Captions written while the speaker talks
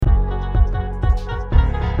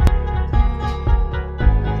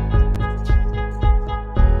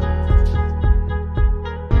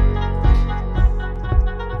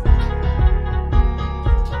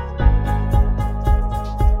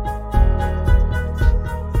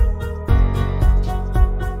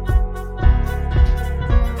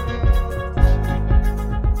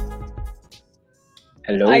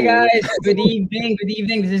Hello. Hi guys, good evening. Good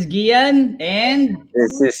evening. This is Gian, and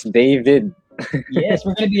This is David. yes,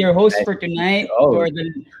 we're gonna be your host for tonight Oh,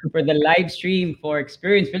 for the live stream for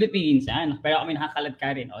Experience Philippines. Pero kami nakakalad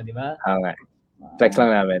ka rin, di ba? nga. Flex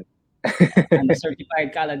lang namin. I'm a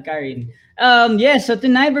certified kalad ka rin. Yes, so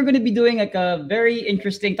tonight we're gonna be doing like a very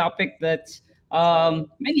interesting topic that's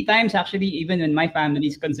many times actually even when my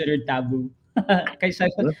family is considered taboo. Kasi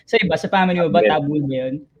sa iba, sa family mo ba taboo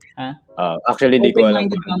ba yun? Ha? Actually, di ko alam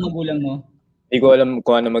Open-minded ba ang magulang mo?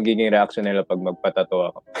 kung ano magiging reaction nila pag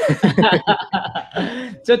magpatato ako.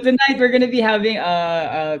 So tonight we're gonna be having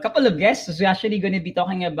a couple of guests. So we're actually gonna be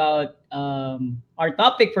talking about our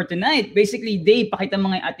topic for tonight. Basically, Dave, pakita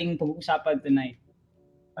mo nga yung ating pag-uusapan tonight.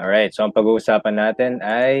 Alright, so ang pag-uusapan natin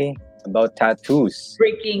ay about tattoos.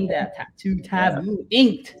 Breaking the tattoo taboo.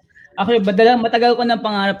 Inked. Actually, matagal ko ng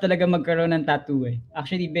pangarap talaga magkaroon ng tattoo eh.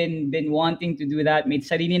 Actually, been wanting to do that. Made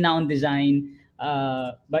sarili na akong design.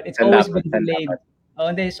 But it's always been delayed.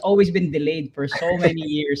 And it's always been delayed for so many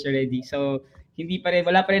years already. So,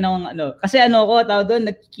 wala pa rin akong kasi ako, tawag doon,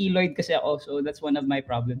 nag-keloid kasi ako. So, that's one of my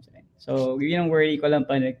problems. So, yun ang worry ko lang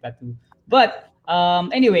pa nag-tattoo. But,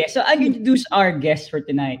 anyway, so I'll introduce our guest for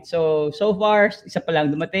tonight. So far, isa pa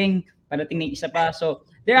lang dumating, parating na isa pa. So,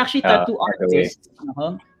 they're actually tattoo artists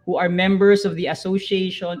who are members of the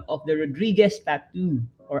Association of the Rodriguez Tattoo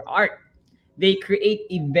or Art. They create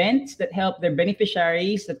events that help their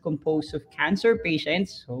beneficiaries that compose of cancer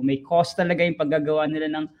patients. So may cost talaga yung paggagawa nila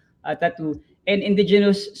ng tattoo and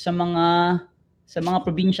indigenous sa mga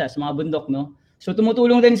probinsya, sa mga bundok, no? So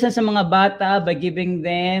tumutulong din sa mga bata by giving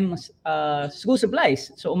them school supplies.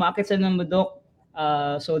 So umaakit sila ng bundok.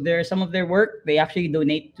 So there's some of their work they actually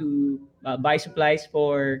donate to buy supplies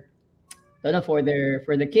for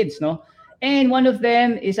the kids, no? And one of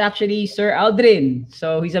them is actually Sir Aldrin.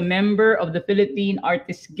 So he's a member of the Philippine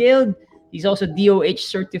Artists Guild. He's also DOH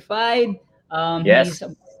certified. Yes. He's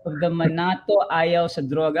of the Manato Ayaw sa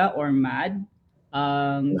Droga or MAD.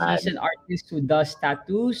 He's an artist who does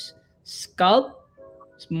tattoos, sculpt,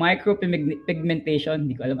 micropigmentation,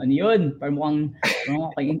 hindi ko alam ano yun. Parang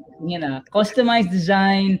mukhang customized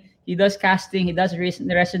design. He does casting, he does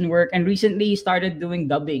resin work, and recently he started doing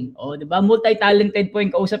dubbing. Diba? Multi-talented po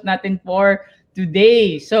yung kausap natin for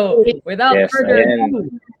today. So, without further ado,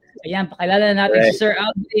 pakilala na natin si Sir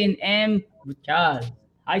Aldrin M. Butchal.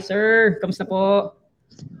 Hi, sir. Kamusta po?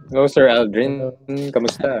 Hello, Sir Aldrin.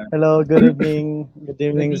 Kamusta? Hello, good evening. Good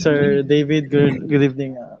evening, Sir David. Good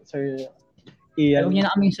evening, Sir Ian. Tawag niya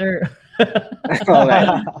na kami, sir. Okay.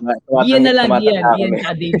 Ian na lang, Ian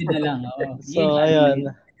ka David na lang. So,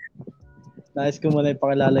 ayun. Nais ko muna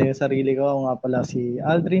ipakilala yung sarili ko. Ako nga pala si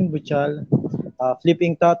Aldrin Butchal,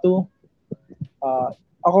 Flipping Tattoo.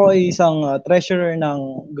 Ako ay isang treasurer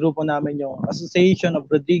ng grupo namin, yung Association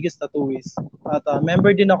of Rodriguez Tattooists. At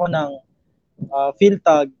member din ako ng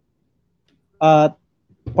PhilTag. At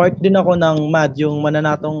part din ako ng MAD, yung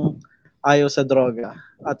Mananatong Ayaw sa Droga.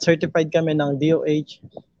 At certified kami ng DOH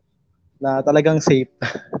na talagang safe.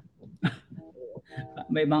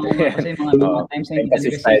 May mga times na hindi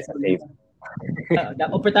talaga safe.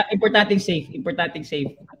 Importanteng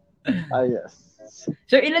safe. Yes.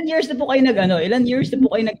 So ilan years na po kayo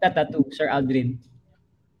nagtatattoo, Sir Aldrin?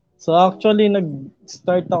 So actually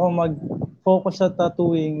nag-start ako mag-focus sa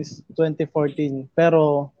tattooing 2014,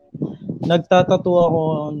 pero nagtatattoo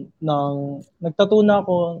na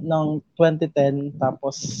ako ng 2010,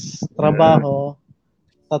 tapos trabaho,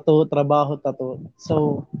 tattoo.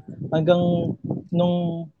 So hanggang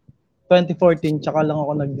nung 2014 tsaka lang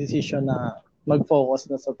ako nag-decision na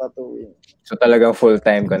mag-focus na sa tattooing. So talagang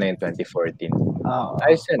full-time ka na in 2014.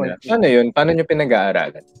 Ayos yan. Ano yun? Paano nyo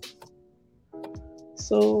pinag-aaralan?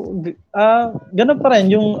 So, ganun pa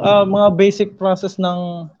rin yung mga basic process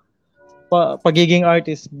ng pagiging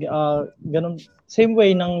artist. Ganun, same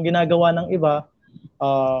way ng ginagawa ng iba.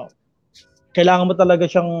 Kailangan mo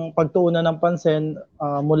talaga siyang pagtuunan ng pansin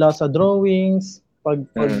mula sa drawings,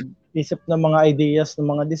 pag-isip ng mga ideas, ng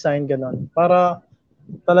mga design, ganun. Para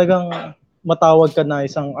talagang matawag ka na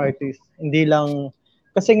isang artist. Hindi lang,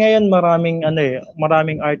 kasi ngayon maraming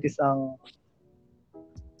artist ang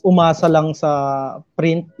umasa lang sa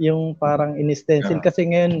print, yung parang in-stencil. Kasi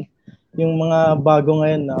ngayon, yung mga bago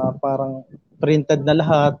ngayon parang printed na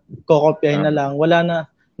lahat, kokopyahin na lang.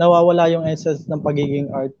 Nawawala yung essence ng pagiging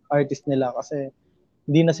artist nila kasi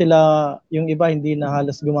yung iba hindi na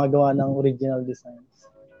halos gumagawa ng original designs.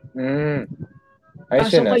 Ayos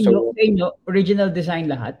so yun. Original design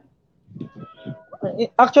lahat?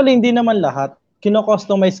 Actually, hindi naman lahat.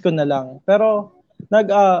 Kino-customize ko na lang. Pero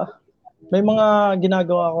may mga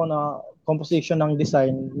ginagawa ko na composition ng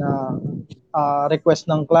design na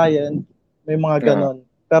request ng client. May mga ganon.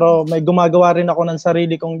 Pero may gumagawa rin ako ng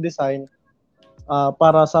sarili kong design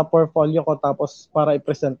para sa portfolio ko tapos para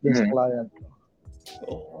i-present din sa client.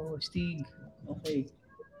 Oh, Stig. Okay.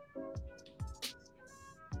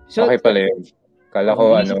 So, okay pala yun. Kala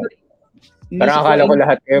ko parang akala ko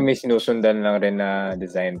lahat kayo may sinusundan lang rin na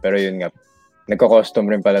design. Pero yun nga,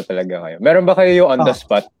 nagko-custom rin pala talaga kayo. Meron ba kayo yung on the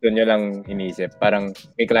spot? Doon nyo lang inisip. Parang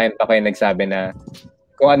may client pa kayo nagsabi na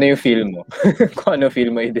kung ano yung feel mo. Kung ano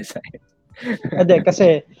feel mo i-design. Hindi,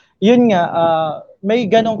 kasi yun nga, may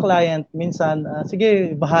ganong client. Minsan,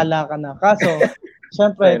 sige, bahala ka na. Kaso,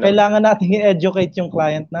 syempre, kailangan natin i-educate yung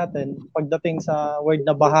client natin pagdating sa word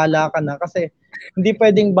na bahala ka na. Kasi hindi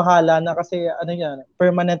pwedeng bahala na kasi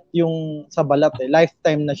permanent yung sa balat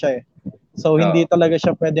lifetime na siya So hindi talaga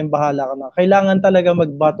siya pwedeng bahala ka na. Kailangan talaga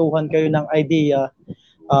magbatuhan kayo ng idea.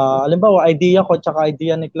 Halimbawa, idea ko tsaka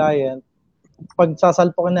idea ni client.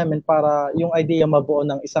 Pagsasalpokan namin para yung idea mabuo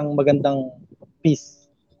ng isang magandang piece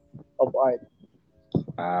of art.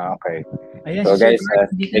 Okay. Ayan, so guys,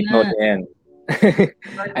 take note yan.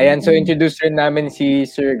 Ayan, so introduce rin namin si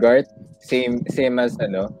Sir Garth. Same as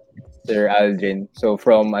Sir Aldrin. So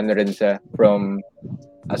from from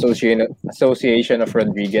Association of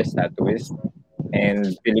Rodriguez Tattooists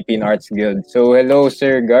and Philippine Arts Guild. So hello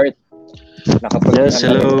Sir Garth. Yes,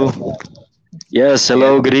 hello. Yes,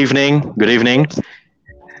 hello. Good evening. Good evening.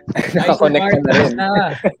 Naka-connect ka na rin.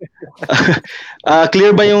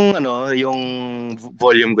 Clear ba yung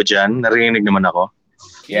volume ko diyan? Narinig naman ako.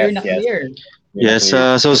 Yes. Clear. Yes,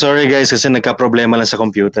 so sorry guys kasi nagka-problema lang sa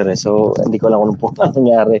computer So hindi ko alam kung ano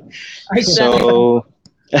nangyari. So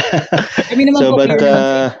you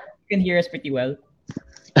can hear us pretty well.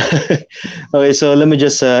 Okay, so let me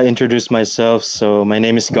just introduce myself. So my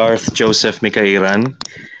name is Garth Joseph Mikairan,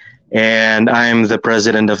 and I'm the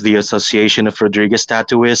president of the Association of Rodriguez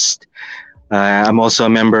Tattooists. I'm also a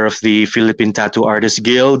member of the Philippine Tattoo Artists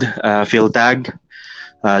Guild, PhilTag,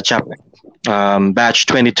 batch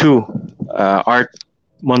 22, Art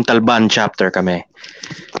Montalban chapter kami.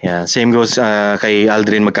 Yeah, same goes kay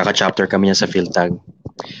Aldrin, magkaka-chapter kami sa PhilTag.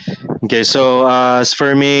 Okay, so as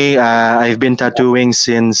for me, I've been tattooing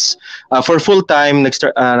since for full time.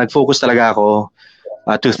 Nag-focus talaga ako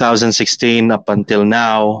 2016 up until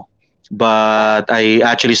now, but I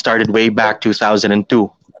actually started way back 2002.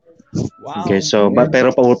 Wow. Okay, so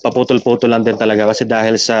pero paputol-putol lang din talaga kasi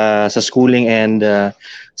dahil sa schooling and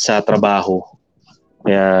sa trabaho.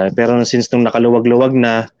 Yeah, pero since nung nakaluwag-luwag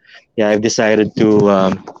na, I've decided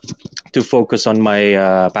to focus on my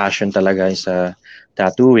passion talaga sa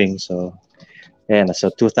tattooing. So, so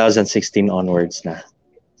 2016 onwards na.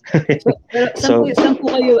 Saan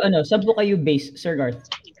po kayo base, Sir Garth?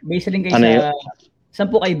 Base rin kayo saan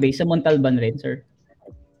po kayo base? Sa Montalban rin, sir?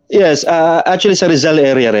 Yes, actually sa Rizal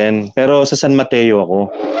area rin, pero sa San Mateo ako.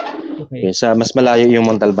 Okay. Sa mas malayo yung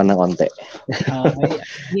Montalban ng konti.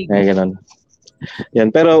 Ay, ganun. Yan,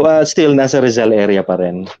 pero still nasa Rizal area pa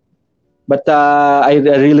rin. But I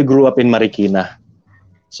really grew up in Marikina.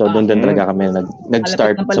 So doon din talaga kami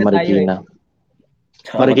nag-start sa Marikina.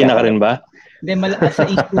 Marikina ka rin ba? Hindi, sa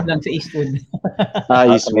Eastwood lang, sa Eastwood.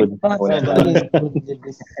 Eastwood.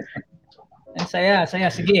 Ang saya.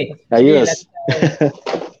 Sige. Ayos.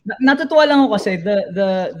 Natutuwa lang ako kasi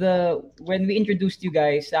the when we introduced you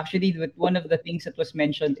guys, actually one of the things that was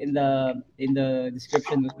mentioned in the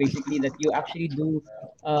description was basically that you actually do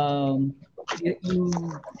you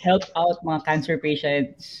help out mga cancer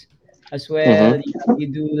patients as well.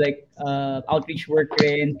 You do like outreach work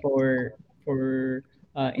rin for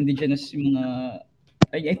indigenous mga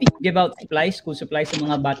I think give out school supplies sa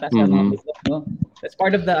mga bata sa mga bukod, no? That's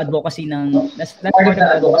part of the advocacy that's part of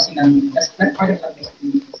the advocacy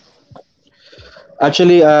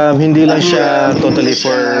Actually, hindi lang siya totally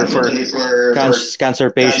for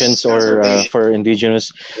cancer patients or for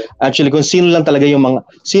indigenous. Actually, kung sino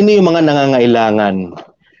yung mga nangangailangan.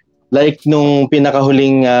 Like nung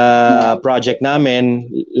pinakahuling project namin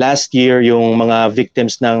last year, yung mga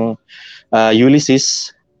victims ng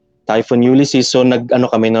Typhoon Ulysses. So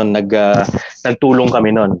nagtulong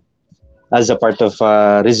kami noon as a part of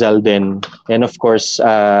Rizal din. And of course,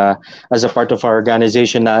 as a part of our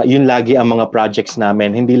organization, yun lagi ang mga projects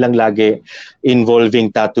namin. Hindi lang lagi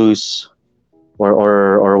involving tattoos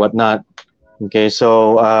or whatnot. Okay,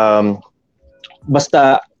 so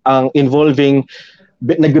basta ang involving,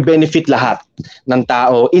 nagbe-benefit lahat ng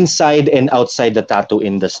tao inside and outside the tattoo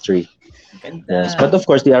industry. Yes, but of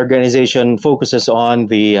course, the organization focuses on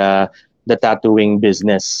the tattooing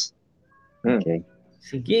business. Okay.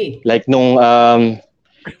 Sige. Like nung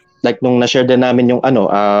na-share din namin yung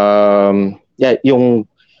yung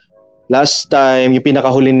last time yung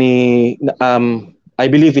pinakahuli ni I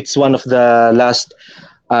believe it's one of the last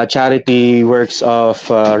charity works of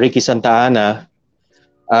Ricky Santa Ana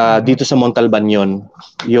dito sa Montalban yun.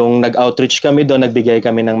 Yung nag-outreach kami doon, nagbigay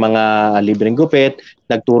kami ng mga libreng gupit,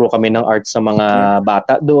 nagturo kami ng art sa mga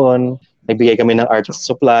bata doon, nagbigay kami ng art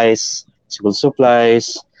supplies, school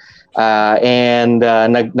supplies, and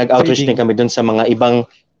nag-outreach din kami doon sa mga ibang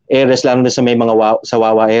areas, lalo na sa may mga sa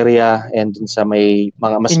Wawa area and sa may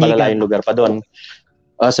mga mas malalayong lugar pa doon.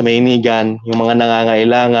 Sa may Inigan, yung mga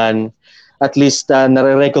nangangailangan, at least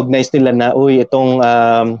nare-recognize nila na, uy, itong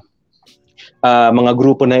mga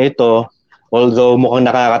grupo na ito, although mukhang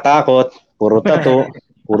nakakatakot, puro tattoo,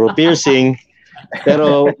 puro piercing,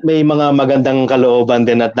 pero may mga magandang kalooban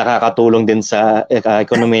din at nakakatulong din sa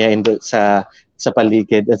ekonomiya sa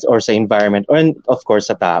paligid or sa environment, or of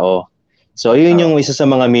course sa tao. So yun yung isa sa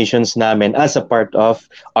mga missions namin as a part of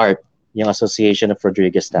art, yung Association of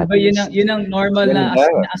Rodriguez Tattoos. Diba yun ang normal na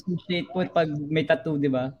associate po pag may tattoo,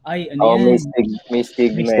 di ba? Ay, ano yan? May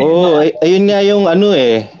stigma. Ayun nga yung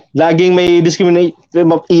laging may discriminate,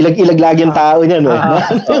 ilag-ilag lagi yung tao niyan.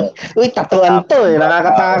 Uy, tatuan to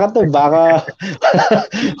nakakatakot to. Baka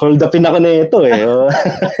hold upin ako na ito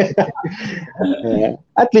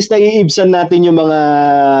At least naiibsan natin yung mga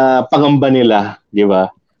pangamba nila, di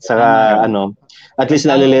ba? Saka at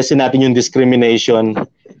least nalilesen natin yung discrimination.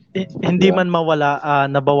 Hindi man mawala,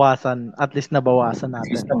 nabawasan. At least nabawasan natin.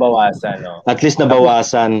 At least nabawasan, no? At least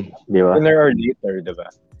nabawasan, di ba? Sooner or later, di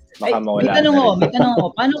ba? Baka mawala. May tanong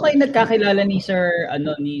ko. Paano kayo nagkakilala ni Sir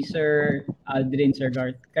Aldrin, Sir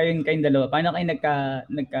Garth? Kayong dalawa. Paano kayo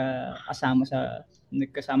nagkasama sa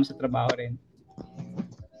trabaho rin?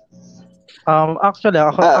 Actually,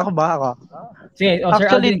 ako ba? Sige, Sir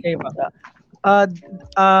Aldrin, kayo pa.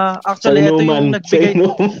 Actually, ito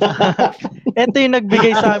yung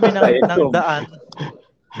nagbigay sa amin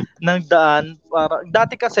ng daan para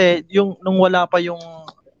dati kasi nung wala pa yung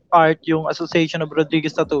art, yung Association of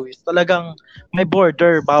Rodriguez Tattooists, talagang may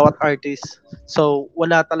border bawat artist. So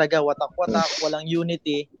wala talaga watak-watak, walang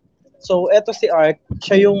unity. So eto si Art,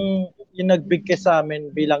 siya yung nagbigay sa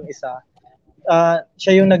amin bilang isa.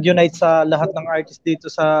 Siya yung nag-unite sa lahat ng artists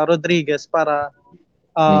dito sa Rodriguez para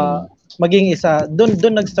maging isa.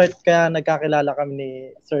 Doon nag-start, kaya nagkakilala kami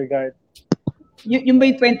ni Sir Garth. Yung ba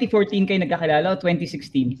yung 2014 kayo nagkakilala o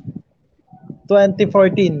 2016?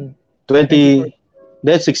 2014.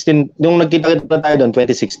 2016, nung nagkita tayo doon,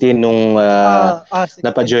 2016, nung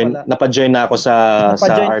napajoin na ako sa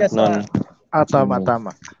art noon.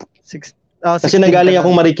 Tama. Kasi nanggaling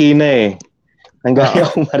akong Marikina Nanggaling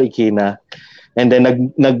akong Marikina. And then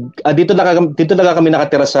dito na kami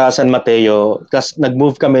nakatira sa San Mateo. Tapos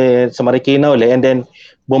nag-move kami sa Marikina uli, and then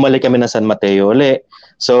bumalik kami na San Mateo uli.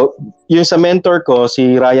 So, yung sa mentor ko,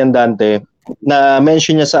 si Ryan Dante, na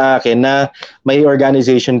mention niya sa akin na may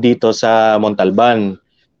organization dito sa Montalban.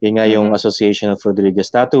 Yun nga yung Association of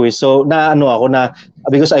Rodriguez Tattooists. So,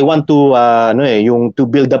 because I want to to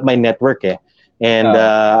build up my network And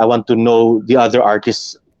I want to know the other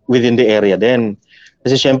artists within the area then.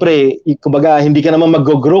 Kasi syempre, kumbaga, hindi ka naman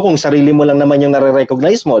mag-grow kung sarili mo lang naman yung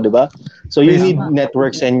nare-recognize mo, di ba? So you need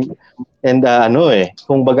networks and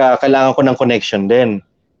kung baga, kailangan ko ng connection din.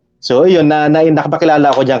 So yun, nakapakilala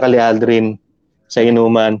ako diyan kay Aldrin sa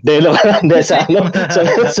inuman. Sa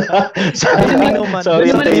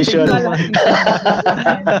orientation.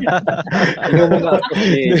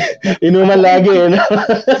 Inuman lagi.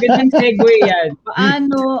 Gandang segue yan.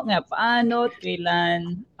 Paano,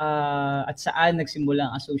 kailan, at saan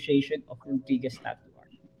nagsimula ang Association of Rodriguez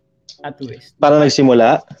Tattooists? Para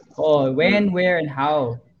nagsimula? When, where, and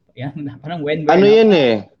how? Yan, parang when,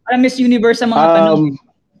 where, Parang Miss Universe sa mga tanong.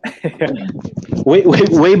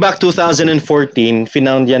 Way back 2014,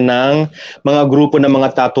 finound yan ng mga grupo ng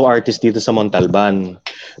mga tattoo artists dito sa Montalban.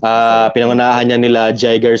 Pinangunahan niya nila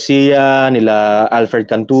Jai Garcia, nila Alfred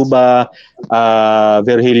Cantuba,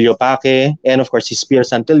 Virgilio Paque, and of course si Spear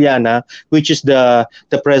Santillana, which is the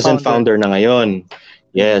present founder na ngayon.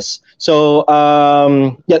 Yes. So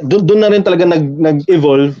doon na rin talaga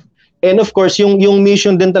nag-evolve. And of course, yung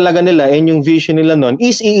mission din talaga nila and yung vision nila noon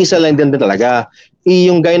is iisa lang din talaga.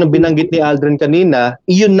 Yung gaya ng binanggit ni Aldrin kanina,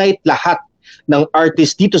 i-unite lahat ng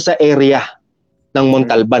artists dito sa area ng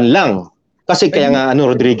Montalban lang. Kasi kaya nga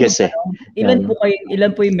Rodriguez Ilan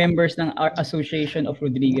po yung members ng Association of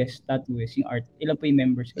Rodriguez Tattooists, yung art? Ilan po yung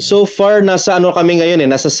members? So far nasa kami ngayon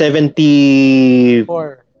nasa 74.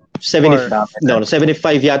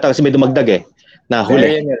 75 yata kasi may dumagdag na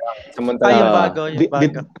huli. Yung bago.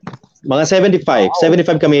 Mga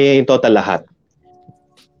 75 kami in total lahat.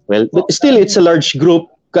 Well, but still it's a large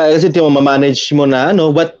group kasi manage mo na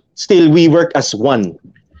but still we work as one.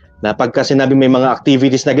 Na pagka sinabi may mga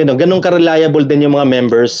activities na ganun ka-reliable din yung mga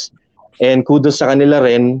members. And kudos sa kanila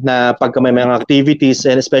rin na pagka may mga activities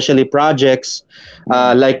and especially projects,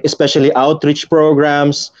 like especially outreach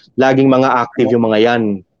programs, laging mga active yung mga yan.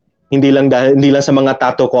 Hindi lang sa mga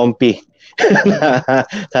tattoo compi na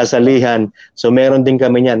sasalihan. So meron din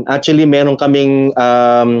kami yan. Actually, meron kaming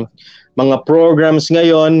mga programs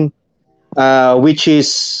ngayon which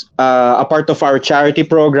is a part of our charity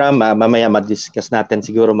program. Mamaya ma-discuss natin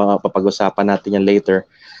siguro, mapapag-usapan natin yan later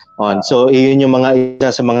on. So iyon yung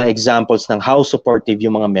isa sa mga examples ng how supportive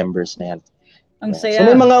yung mga members na yan. Ang saya. So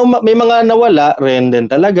may mga nawala rin din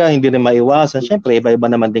talaga, hindi rin maiwasan. Syempre, iba-iba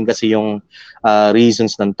naman din kasi yung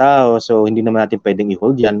reasons ng tao. So hindi naman natin pwedeng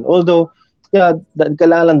i-hold yan. Although,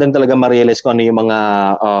 kailangan lang din talaga ma-realize kung ano yung mga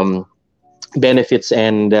benefits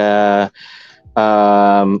and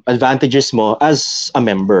advantages mo as a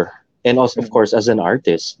member and also of course as an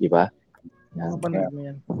artist, di ba?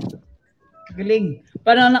 Galing.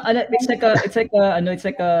 Parang it's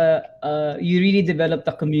like a you really developed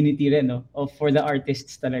a community rin, no? For the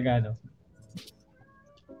artists talaga, no?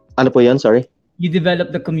 Ano po 'yan? Sorry. You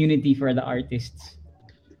developed the community for the artists.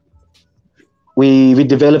 We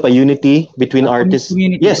develop a unity between artists.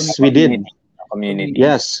 Yes, we did. Community.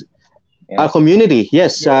 Yes. A community.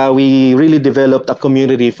 Yes, we really developed a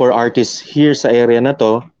community for artists here sa area na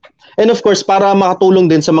to. And of course, para makatulong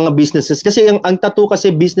din sa mga businesses. Kasi ang tattoo kasi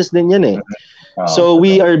business din yan eh. So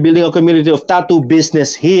we are building a community of tattoo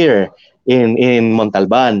business here in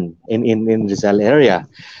Montalban, in Rizal area.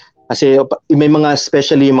 Kasi may mga,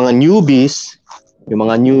 especially yung mga newbies, yung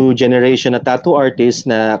mga new generation na tattoo artists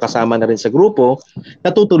na kasama na rin sa grupo,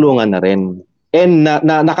 natutulungan na rin. And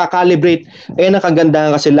nakakalibrate.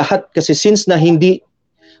 Nakagandahan kasi lahat, kasi since na hindi,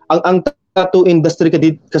 ang tattoo industry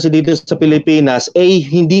kasi dito sa Pilipinas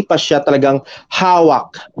hindi pa siya talagang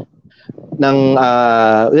hawak ng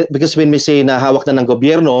because when we say na hawak na ng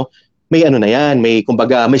gobyerno, may ano na yan, may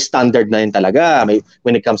kumbaga may standard na yun talaga, may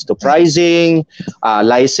when it comes to pricing,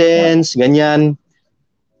 license, ganyan.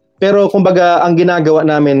 Pero kumbaga ang ginagawa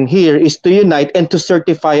namin here is to unite and to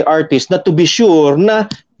certify artists na to be sure na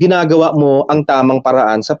ginagawa mo ang tamang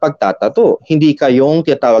paraan sa pagtatato. Hindi kayong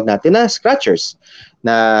tinatawag natin na scratchers,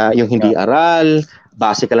 na yung hindi aral,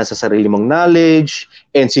 base ka lang sa sarili mong knowledge,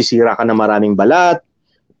 and sisira ka ng maraming balat,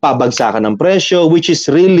 pabagsakan ng presyo, which is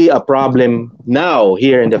really a problem now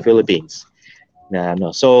here in the Philippines.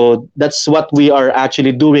 So that's what we are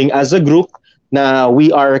actually doing as a group, na we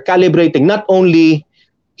are calibrating not only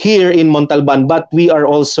here in Montalban, but we are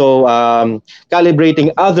also calibrating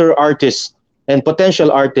other artists and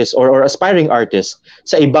potential artists or aspiring artists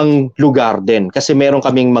sa ibang lugar din. Kasi meron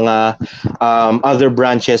kaming mga other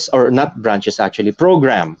branches, or not branches actually,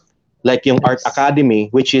 program. Like yung Art Academy,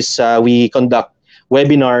 which is we conduct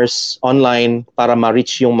webinars online para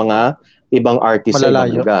ma-reach yung mga ibang artists sa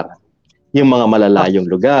ibang lugar. Yung mga malalayong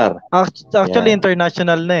lugar. Actually,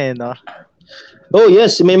 international na eh, no? Oh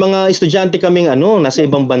yes, may mga estudyante kaming nasa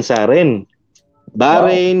ibang bansa rin.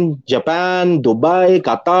 Bahrain, Japan, Dubai,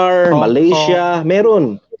 Qatar, Malaysia,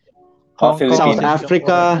 meron. South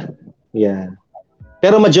Africa. Yeah.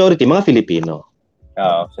 Pero majority mga Filipino.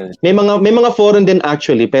 May mga foreign din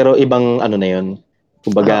actually, pero ibang na 'yon.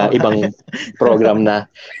 Kumbaga ibang program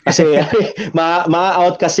na. Kasi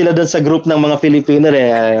ma-outcast sila doon sa group ng mga Filipino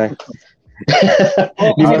eh.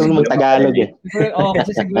 Hindi marunong mag-Tagalog eh.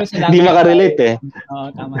 Kasi siguro sila hindi makarelate eh.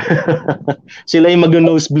 Tama. Sila yung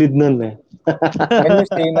mag-nosebleed nun eh. When you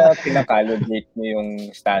say na pinakalibrate mo yung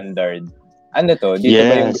standard, dito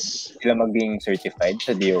ba yung sila maging certified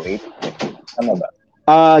sa DOH? Tama ba?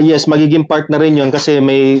 Yes, magiging part na rin yun kasi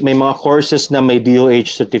may mga courses na may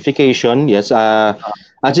DOH certification. Yes,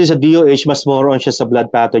 actually sa DOH, mas more on siya sa blood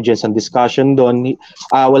pathogens and discussion doon.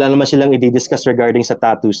 Wala naman silang i-discuss regarding sa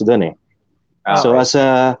tattoos doon eh. So as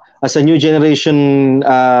a new generation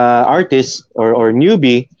artist or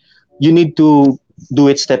newbie, you need to do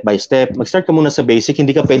it step by step. Mag-start ka muna sa basic,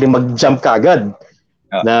 hindi ka pwedeng mag-jump kagad.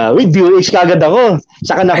 Na, DOH kagad ako.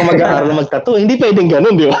 Saka na ako mag-aaral mag-tattoo. Hindi pwedeng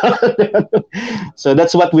ganun, di ba? So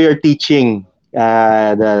that's what we are teaching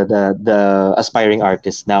the aspiring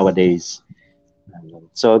artists nowadays.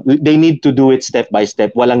 So they need to do it step by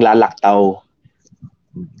step. Walang lalaktaw.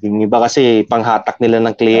 Yung iba kasi panghatak nila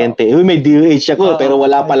ng kliyente. May DOH ako pero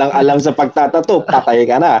wala palang alam sa pagtatato. Patay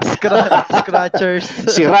ka na. Scratchers.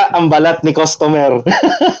 Sira ang balat ni customer.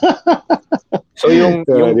 So yung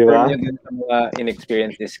diba? term yun sa mga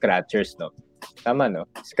inexperienced is scratchers, no? Tama, no?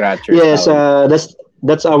 Scratchers. Yes,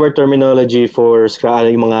 that's our terminology for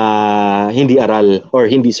yung mga hindi aral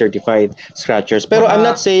or hindi certified scratchers. Pero I'm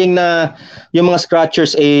not saying na yung mga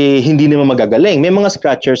scratchers hindi naman magagaling. May mga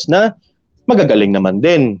scratchers na magagaling naman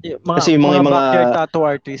din. Kasi yung mga backyard tattoo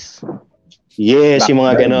artists. Yes, yung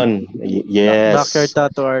mga ganon. Yes. Backyard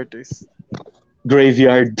tattoo artists.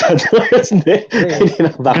 Graveyard tattoo artists. Hindi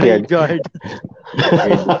na backyard. Graveyard.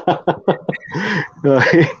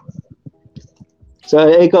 Okay. So,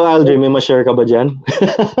 ikaw, Aldrin, may ma-share ka ba dyan?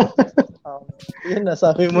 Yun na,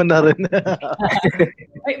 sabi mo na rin.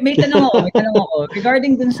 Ay, may tanong ako.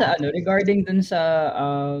 Regarding dun sa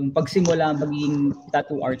pagsimula maging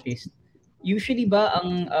tattoo artist. Usually ba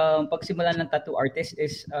ang pagsimula ng tattoo artist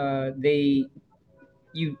is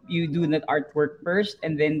you do that artwork first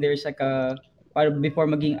and then there's like before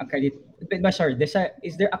maging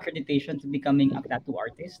is there accreditation to becoming a tattoo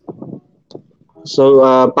artist? So,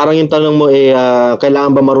 parang yung tanong mo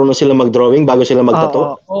kailangan ba marunong sila mag-drawing bago sila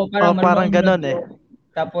mag-tattoo? Parang ganun eh.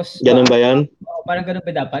 Tapos ganun ba yan? Parang ganun ba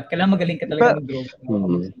dapat? Kailangan magaling ka talaga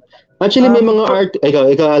mag-drawing. Actually, may mga art...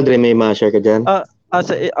 Ikaw, Aldrin, may ma-share ka dyan?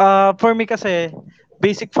 For me kasi,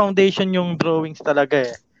 basic foundation yung drawings talaga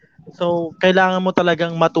eh. So, kailangan mo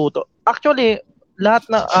talagang matuto. Actually, lahat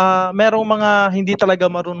na merong mga hindi talaga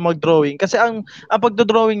marunong mag-drawing kasi ang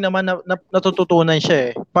pagdo-drawing naman natututunan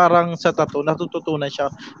siya eh. Parang sa tattoo natututunan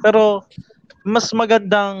siya. Pero mas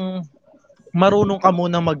magandang marunong ka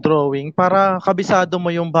muna mag-drawing para kabisado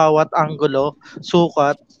mo yung bawat anggulo,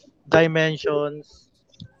 sukat, dimensions,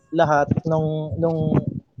 lahat nung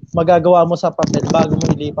magagawa mo sa papel bago mo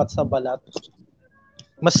ilipat sa balat.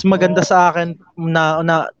 Mas maganda sa akin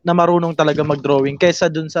na marunong talaga mag-drawing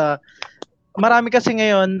kaysa dun sa marami kasi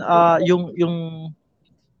ngayon yung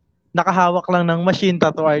nakahawak lang ng machine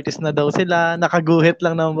tattoo artist na daw sila, nakaguhit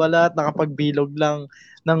lang ng balat, nakapagbilog lang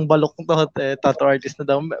ng baluktot tattoo artist na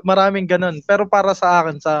daw. Maraming ganun. Pero para sa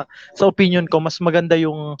akin sa opinion ko mas maganda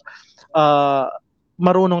yung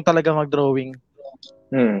marunong talaga mag-drawing.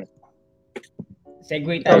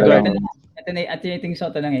 Segue tayo. Ito na yung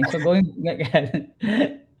tanongin. So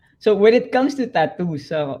so when it comes to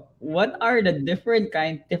tattoos, what are the different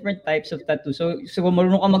types of tattoos? So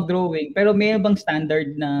marunong ka mag-drawing, pero may bang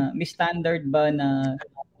standard ba na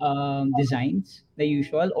designs, the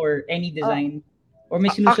usual or any design or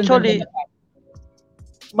may sinusunod? Actually,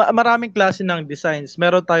 maraming klase ng designs.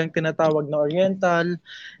 Meron tayong tinatawag na oriental,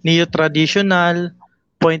 neo-traditional,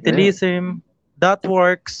 pointillism,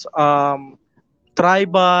 dotworks,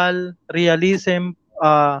 tribal, realism,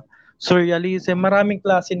 surrealism, maraming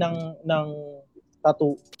klase ng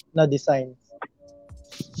tattoo na design.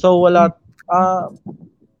 So wala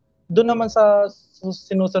doon naman sa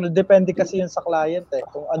sinusunod depende kasi yun sa client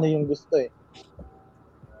kung ano yung gusto eh.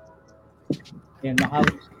 Yan,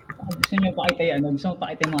 gusto niyo pakita gusto mo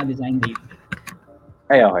pakita yung mga design dito.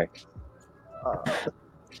 Ay, okay.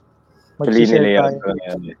 Mag-share tayo.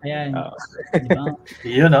 Ayan. Diba?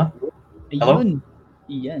 Iyon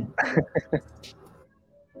Iyan.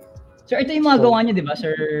 So ito yung mga gawa niyo, di ba,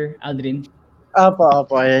 Sir Aldrin? Apo.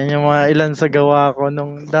 Ayan yung mga ilan sa gawa ko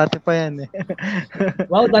nung dati pa yan eh.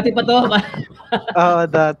 Wow, dati pa to.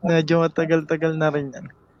 Dati. Medyo matagal-tagal na rin yan.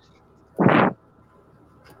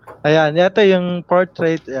 Ayan, ito yung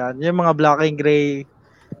portrait. Ayan, yung mga black and gray.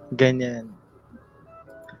 Ganyan.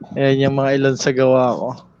 Ayan yung mga ilan sa gawa ko.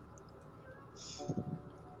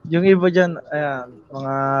 Yung iba dyan, ayan,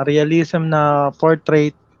 mga realism na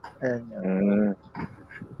portrait. Ayan.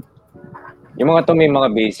 Yung mga to may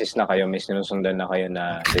mga basis na kayo, may sinusundan na kayo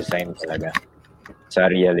na design talaga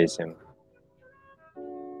sa realism.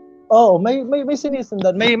 May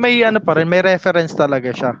sinisundan. May ano pa rin, may reference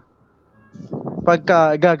talaga siya.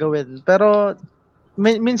 Pagka gagawin. Pero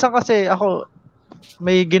minsan kasi ako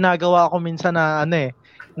may ginagawa ako minsan na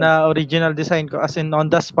na original design ko as in on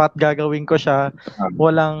the spot gagawin ko siya.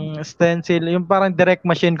 Walang stencil, yung parang direct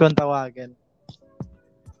machine kung tawagin.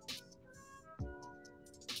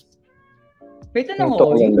 Wait, tanong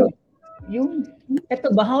ko, yung eto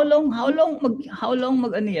ba, how long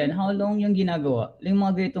yung ginagawa? Yung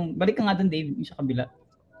mga ganitong, balik ka nga doon, Dave, yung sa kabila.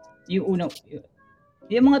 Yung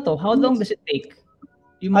mga to, how long does it take?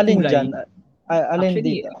 Yung alin makulay. dyan? Alin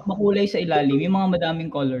Actually, dito? makulay sa ilalim, yung mga madaming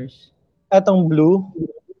colors. Etong blue?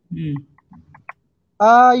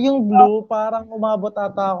 Yung blue, parang umabot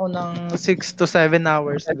ata ako ng 6 to 7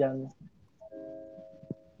 hours dyan.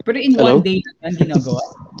 Pero in one day ang ginagawa?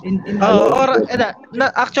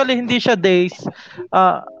 Actually, hindi siya days.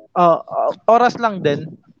 Oras lang din.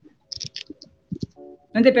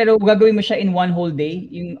 Hindi, pero gagawin mo siya in one whole day,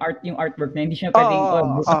 yung artwork na hindi siya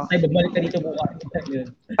pwedeng balik ka dito bukas.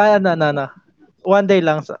 One day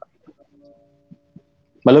lang.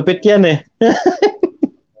 Malupit yan eh.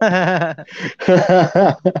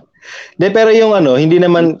 Pero yung hindi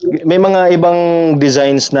naman, may mga ibang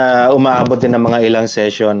designs na umaabot din ng mga ilang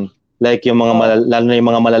session. Like yung mga lalo na yung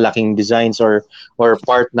mga malalaking designs or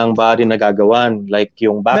part ng body na gagawan. Like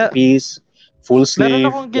yung back piece, full sleeve. Meron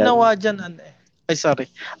akong ginawa dyan. Ay, sorry.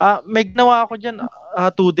 May ginawa ako dyan.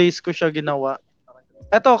 2 days ko siya ginawa.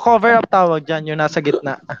 Ito, cover up tawag dyan. Yung nasa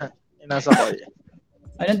gitna. Yung nasa koy.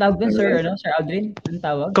 Anong tawag dun, sir? Sir Aldrin? Anong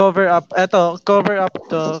tawag? Cover up. Ito, cover up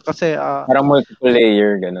to kasi parang multiple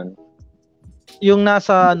layer, ganun. Yung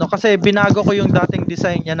nasa kasi binago ko yung dating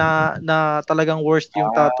design niya na talagang worst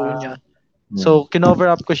yung tattoo niya. So,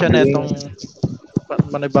 kinover up ko siya netong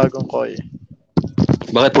manibagong koy.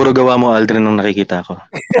 Bakit puro gawa mo, Aldrin, nung nakikita ko?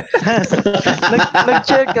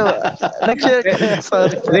 Nag-share ka ba? Nag-share ka.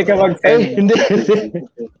 Sorry. Hindi ka mag-send. Hindi.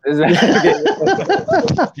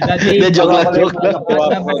 Joke lang.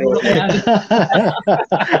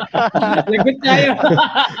 Lagot tayo.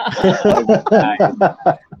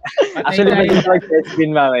 Actually, pwede ka mag-search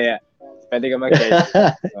din mamaya. Pwede ka mag-search.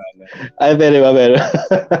 Ay, pero.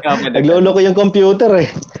 Naglolo ko yung computer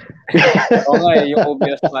eh. Oo nga, yung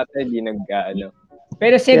obvious matter, hindi nag-ano.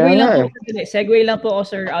 Pero segue lang po ako,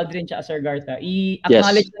 Sir Aldrin at Sir Garta.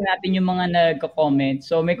 I-acknowledge na natin yung mga nagko-comment.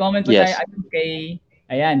 So may comment po tayo kay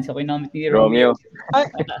ayan, so kinoment ni Romeo.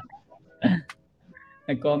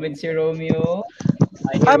 Nag-comment si Romeo.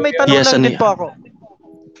 May tanong lang din po ako.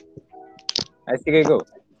 Ay, sige, go.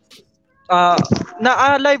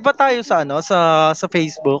 Live ba tayo sa sa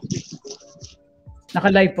Facebook?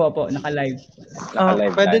 Naka-live po. Naka-live.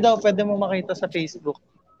 Pwede mo makita sa Facebook.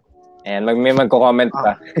 Ayan, may magko-comment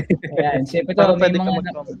pa. Ayan, siyempre ito, may mga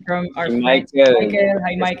from our Michael.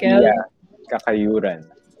 Hi, Michael. Yeah, kakayuran.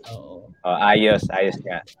 Ayos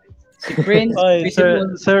nga. Si Prince.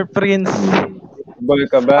 Sir Prince. Ball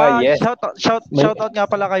ka ba? Yes. Shout out nga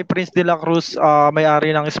pala kay Prince de la Cruz,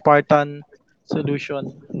 may-ari ng Spartan Solution.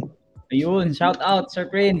 Ayun, shout out, Sir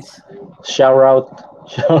Prince. Shout out.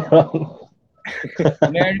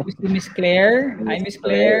 Meron po si Miss Claire. Hi, Miss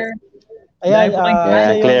Claire. Ayan,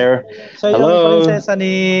 Claire. So hello. Yung prinsesa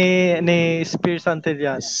ni Spear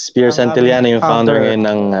Santillana. Spear Santillana, yung founder ngayon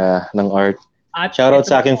ng art. Shout out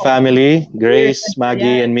sa aking family, Grace,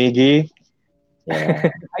 Maggie, and Miggy.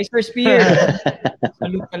 Hi, Sir Spear.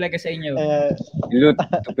 Salute talaga sa inyo. Salute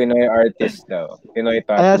to Pinoy artist daw. Pinoy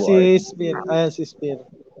tattoo si Spear.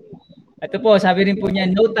 Ito po, sabi rin po niya,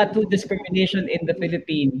 no tattoo discrimination in the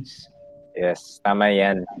Philippines. Yes, tama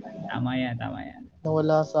yan. Tama yan.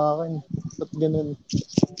 Nawala sa akin. Ba't ganun?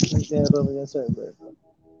 May error yung server.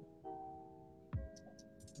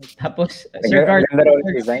 Tapos, Sir Gart,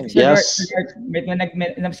 yes.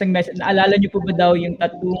 naalala niyo po ba daw yung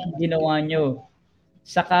tattoo ginawa niyo?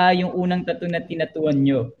 Saka yung unang tattoo na tinatuan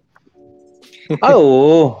niyo?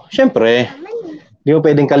 Oo, syempre. Hindi mo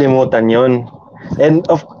pwedeng kalimutan yun. And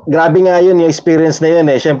grabe nga yun, yung experience na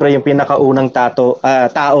yun eh. Syempre yung pinakaunang tao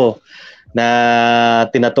na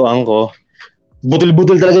tinatuan ko.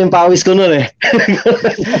 Budol-budol talaga yung pawis ko noon eh.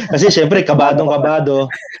 Kasi syempre kabadong-kabado.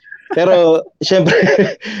 Pero syempre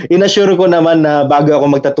inassure ko naman na bago ako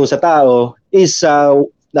magtattoo sa tao is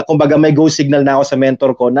na kumbaga may go signal na ako sa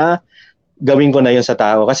mentor ko na gawin ko na yun sa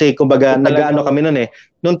tao. Kasi kumbaga nag-aano kami noon eh.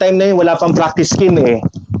 Noong time na yun wala pang practice skin eh.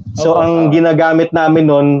 So ang ginagamit namin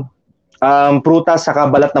noon prutas saka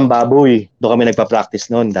balat ng baboy. Doon kami nagpa-practice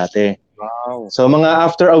noon dati. Wow. So mga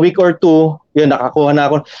after a week or 2, yun nakakuha na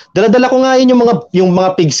ako. Dala-dala ko nga yun yung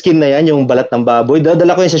mga pig skin na yan, yung balat ng baboy.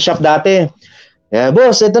 Dala-dala ko yun sa shop dati.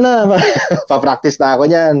 Boss, ito na. Pa-practice na ako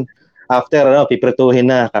niyan. After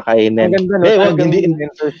piprituhin na, kakainin. Ang ganda, wag hindi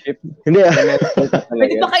mentorship. Hindi.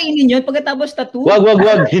 Pwede ba kainin yun pagkatapos tattoo? Wag.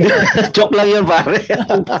 Hindi. Joke lang yun, pare.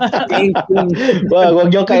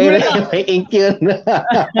 Wag yung kainin. May ink yun.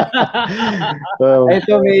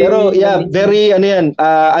 Pero very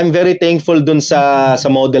I'm very thankful dun sa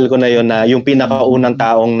model ko na yun na yung pinakaunang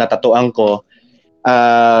taong natatuan ko.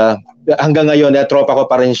 Hanggang ngayon tropa ko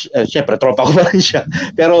pa rin siya.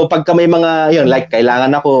 Pero pagka may mga like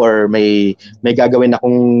kailangan ako or may gagawin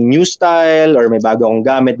akong new style or may bago akong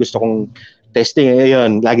gamit gusto kong testing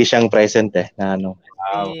lagi siyang present na ano.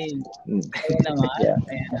 Wow. Yeah.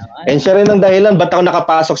 And siya rin ang dahilan ba't ako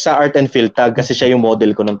nakapasok sa Art and Field Tag kasi siya yung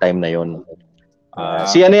model ko nung time na yun.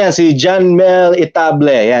 Si John Mel Itable,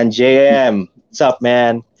 JM. What's up,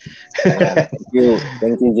 man?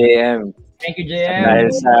 Thank you, JM. Thank you, JM.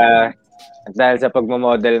 Dahil sa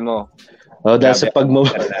pagmo-model mo. Dahil sa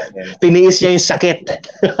tiniis niya yung sakit.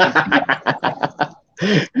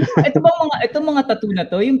 Itong mga tattoo na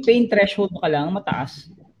to, yung pain threshold mo ka lang mataas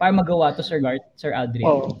para magawa to, Sir Aldrin.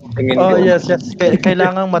 Yes.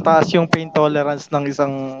 Kailangan mataas yung pain tolerance ng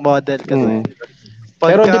isang model kasi.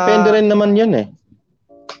 Pero depende rin naman yun eh.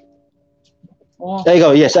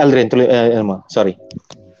 Ikaw, yes, Aldrin, tuloy, sorry.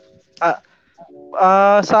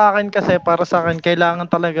 Sa akin kasi, para sa akin, kailangan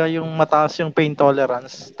talaga yung mataas yung pain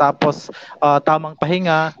tolerance. Tapos, tamang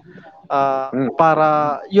pahinga.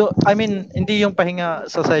 Para, hindi yung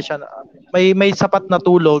pahinga sa session. May sapat na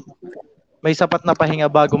tulog. May sapat na pahinga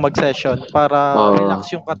bago mag-session para relax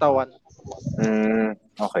yung katawan.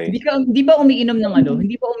 Okay. Hindi ba umiinom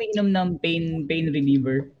ng pain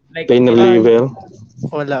reliever? Like Pain reliever?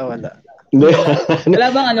 Wala. Wala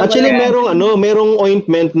bang Actually, merong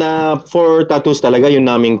ointment na for tattoos talaga, yung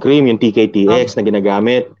naming cream, yung TKTX na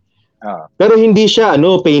ginagamit. Pero hindi siya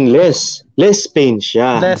painless. Less pain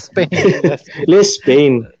siya. Less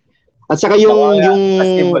pain. At saka yung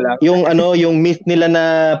myth nila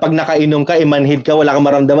na pag nakainom ka, manhid ka, wala kang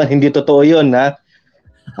maramdaman, hindi totoo 'yun, ha.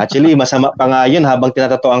 Actually, masama pa nga 'yun habang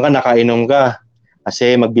tinatatuan ka, nakainom ka.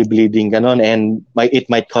 Kasi magbi-bleeding ka noon and it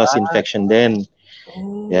might cause infection din.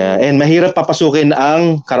 Yeah, and mahirap papasukin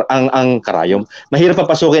ang karayom. Mahirap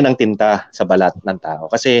papasukin ang tinta sa balat ng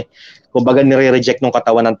tao kasi kumbaga nire-reject ng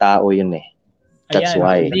katawan ng tao 'yun eh. That's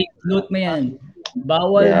why. Note mo 'yan.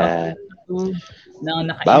 Bawal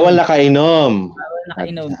Bawal nakainom.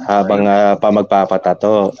 Habang pa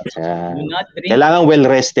magpapatato. Kailangan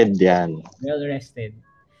well-rested yan. Well-rested.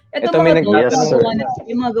 Ito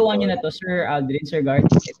yung mga gawa niyo na to, Sir Aldrin, Sir Garth.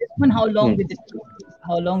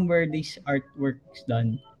 How long were these artworks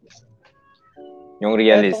done? Yung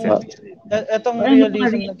realism. Etong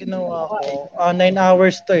realism na ginawa ko, 9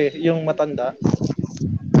 hours to yung matanda.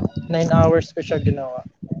 9 hours ko siya ginawa.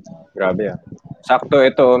 Grabe Sakto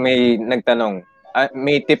ito, may nagtanong.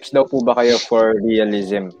 May tips daw po ba kayo for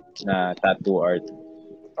realism na tattoo art?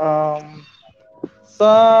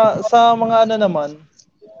 Sa mga naman,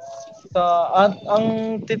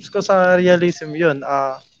 ang tips ko sa realism yun,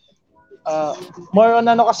 more on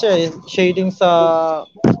kasi shading sa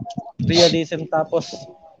realism, tapos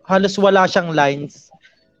halos wala siyang lines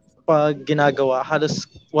pag ginagawa. Halos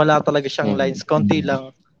wala talaga siyang lines, konti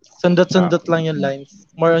lang. Sundot-sundot lang yung lines.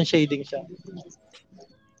 More on shading siya.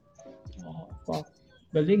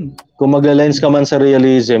 Galing. Kung magla-lines ka man sa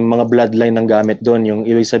realism, mga bloodline ang gamit doon. Yung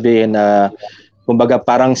ibig sabihin na, kumbaga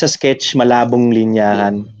parang sa sketch, malabong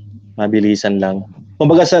linyahan. Mabilisan lang.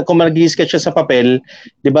 Kumbaga kung mag-sketch sa papel,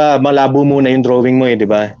 'di ba, malabo muna yung drawing mo 'di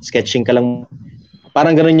ba? Sketching ka lang.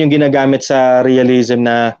 Parang ganoon yung ginagamit sa realism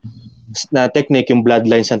na technique, yung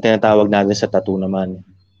bloodlines ang tinatawag natin sa tattoo naman.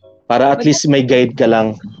 Para at least may guide ka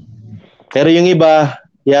lang. Pero yung iba,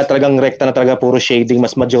 talagang rekta na talaga, puro shading,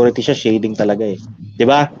 mas majority siya shading talaga 'Di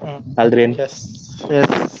ba? Aldrin? Yes.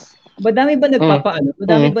 Madami ba nagpapaano?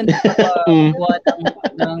 Madami ba nagpapakuha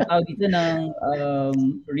ng tawag dito ng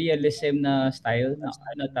realism na style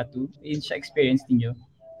na tattoo in sa experience niyo?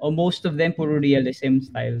 O most of them puro realism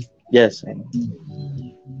style? Yes.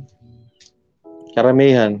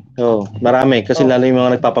 Karamihan. Marami kasi lalo yung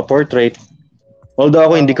mga nagpapa-portrait. Although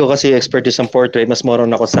ako hindi ko kasi expertise sa portrait, mas moron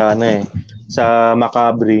ako sa sa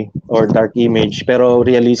macabre or dark image, pero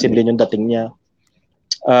realism din yung dating niya.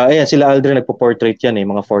 Ayan, sila Aldrin nagpo-portrait yan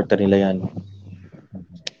mga forte nila yan.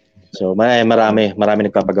 So, marami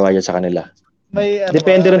nagpapagawa yan sa kanila.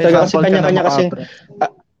 Depende rin talaga kasi kanya-kanya kasi.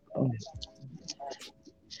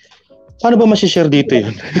 Paano ba ma-share dito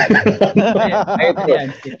yun?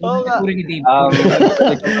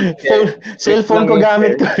 Cellphone ko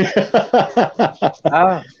gamit ko.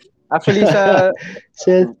 Actually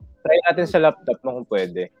try natin sa laptop mo kung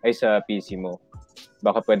pwede. Ay sa PC mo.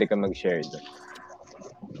 Baka pwede ka mag-share doon.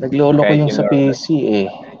 Naglolo ko yung sa PC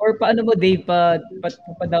Or paano mo, Dave,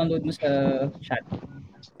 pa-download mo sa chat?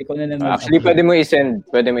 Ikaw na naman. Actually, pwede mo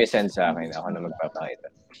i-send sa akin. Ako na magpapakita.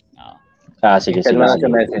 Sige. Send mo sa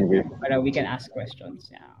Messenger. Para we can ask questions.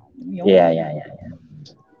 Yeah.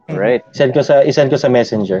 Alright. Isend ko sa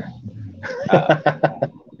Messenger.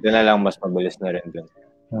 Doon na lang, mas mabilis na rin doon.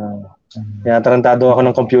 Kaya tarantado ako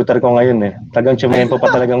ng computer ko ngayon Tagang tsumempo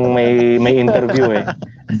pa talagang may interview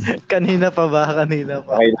Kanina pa.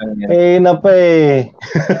 Okay lang yan. Na pa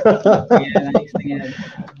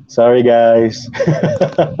Sorry guys.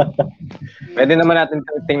 Pwede naman natin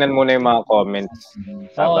tingnan muna yung mga comments.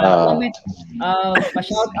 Comment.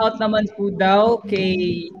 Pa-shout out naman po daw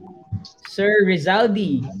kay Sir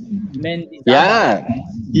Rizaldi Mendizábal.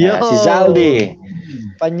 Si Zaldi.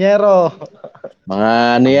 Panyero.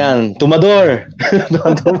 Mga yan, tumador.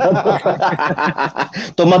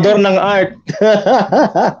 Tumador ng art.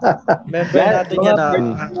 Member natin yan.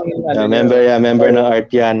 Member ng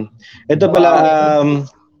art yan. Ito pala,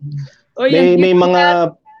 may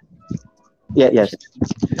mga... Yes.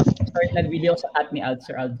 Sorry, nag-video sa at ni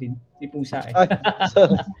Sir Aldrin. Ni Pusa eh. Ay,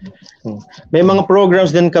 sorry. May mga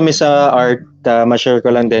programs din kami sa art, ma-share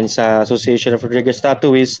ko lang din sa Association of Rodriguez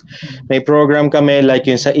Tattooists. May program kami like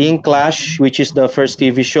yung sa Ink Clash, which is the first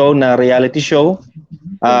TV show na reality show.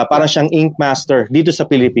 Para siyang Ink Master dito sa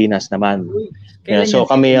Pilipinas naman. Yeah, so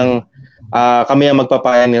kami ang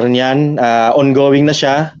magpapioneer niyan. Ongoing na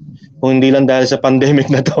siya. Kung hindi lang dahil sa pandemic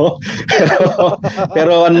na to.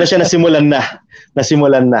 pero ano na siya, nasimulan na.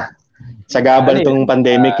 Sagabal itong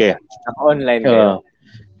pandemic eh. Online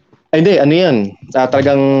Hindi, ano yan?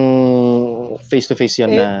 Talagang face-to-face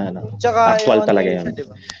yan na Tsaka, actual talaga yan.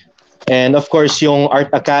 Diba? And of course, yung Art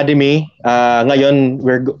Academy, ngayon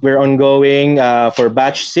we're ongoing for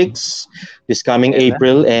batch 6 this coming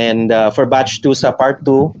April, and for batch 2 sa part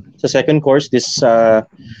 2 sa second course this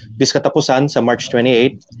katapusan sa March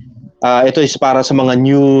 28. Ito is para sa mga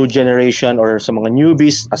new generation or sa mga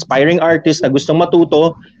newbies, aspiring artists na gustong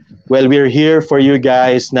matuto. Well, we're here for you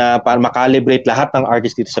guys na para makalibrate lahat ng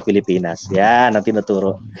artists dito sa Pilipinas. Yan ang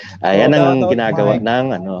tinuturo. Ayan ang ginagawa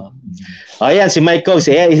ng ano. Ayan, si Mike Cox.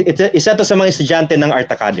 Isa to sa mga estudyante ng Art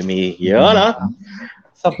Academy. Yun,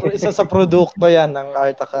 Isa sa produkto yan ng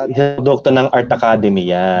Art Academy. Isa sa produkto ng Art Academy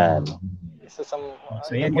yan.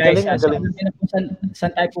 So yan guys,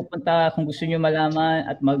 saan tayo pupunta kung gusto nyo malaman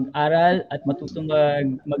at mag-aral at matutong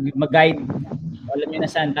mag-guide. Alam nyo na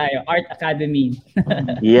saan tayo. Art Academy.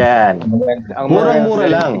 Yan. Murang-mura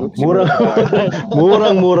lang.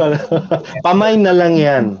 Murang-mura lang. Pamay na lang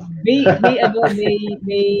yan. May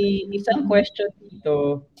isang question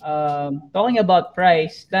dito. Talking about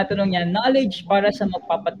price, tatanong niya, knowledge para sa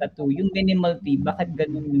magpapatattoo, yung minimal fee, bakit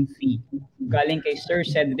ganun yung fee? Galing kay Sir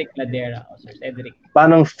Cedric Ladera. Sir Cedric.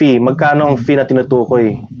 Paano ang fee? Magkano ang fee na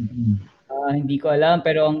tinutukoy? Hindi ko alam,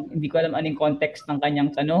 pero hindi ko alam anong context ng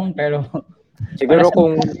kanyang tanong, pero siguro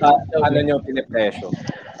kung ano nyo pinipresyo.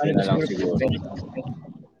 Ano na lang siguro.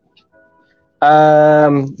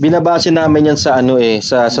 Binabase namin yan sa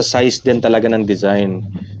sa size din talaga ng design.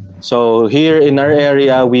 So here in our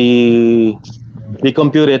area we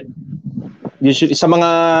compute it usually sa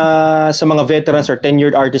mga veterans or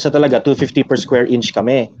tenured artists na talaga 250 per square inch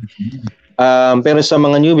kami. Pero sa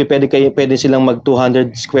mga newbie pwede silang mag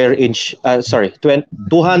 200 per square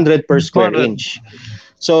inch.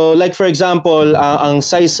 So like for example, ang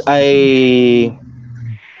size ay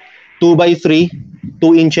 2x3,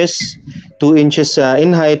 2 inches. 2 inches in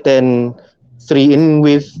height and 3 in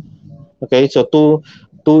width. Okay, so 2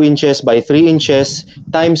 inches by 3 inches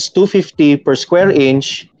times 250 per square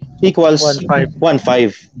inch equals 1.5.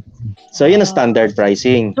 So yun ang standard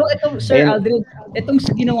pricing. So ito, Sir Aldrin, itong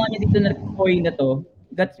ginawa niya dito na coin na to,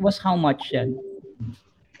 that was how much yan?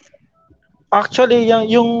 Actually,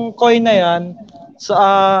 yung coin na yan,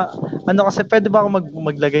 kasi pwede ba ako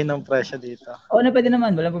maglagay ng presyo dito? Oo, pwede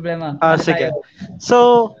naman, walang problema. Sige.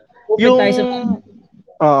 So,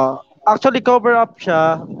 actually cover up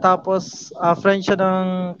siya, tapos friend siya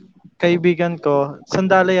ng kaibigan ko,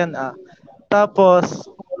 sandali yan tapos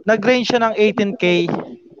nag-range siya ng 18K.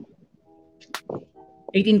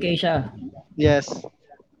 18K siya? Yes.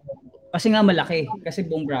 Kasi nga malaki, kasi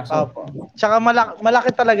buong braso. Tsaka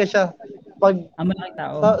malaki talaga siya. Pag malaki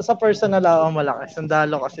tao. Sa personal malaki.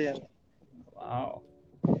 Sandalo kasi yan. Wow.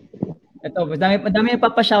 Ito, madami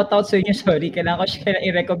nagpapa-shoutout sa inyo. Sorry, kailangan ko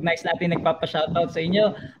i-recognize natin nagpapa-shoutout sa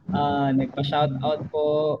inyo. Nagpa-shoutout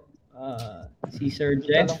po si Sir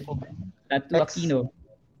Jeff Tattoo Aquino.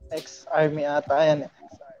 Ex-Army ata.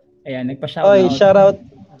 Ayan, nagpa-shoutout. Shoutout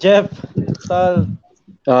Jeff Tal.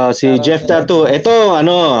 Si Jeff Tattoo. Ito,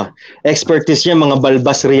 expertise niya, mga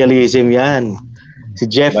balbas realism yan. Si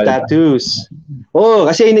Jeff Tattoos.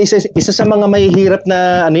 Kasi isa sa mga mahihirap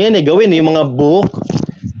na gawin, yung mga book.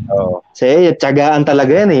 Kasi tiyagaan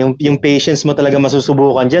talaga yan yung patience mo talaga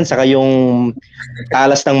masusubukan dyan, saka yung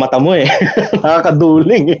alas ng mata mo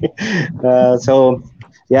nakakaduling so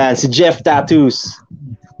yan, si Jeff Tattoos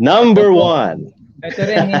number 1. Ito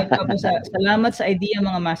rin, salamat sa idea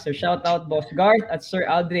mga master. Shout out Boss Garth at Sir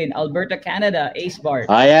Aldrin, Alberta, Canada, Ace Bar.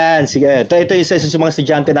 Ayan, sige. Ito isa sa mga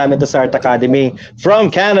estudyante namin to sa Art Academy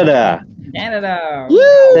from Canada.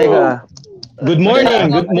 Woo! Teka. Good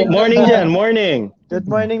morning. Good morning dyan. Morning. Good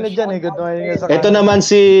morning na dyan Good morning na sa Ito naman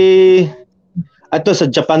sa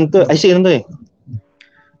Japan to. Ay, sino to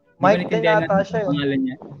Mike din ata siya.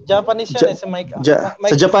 Japanese siya si Mike.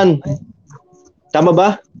 Sa Japan. Tama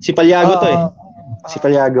ba? Si Palyago to Si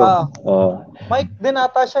Palyago. Mike din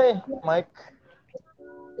ata siya Mike.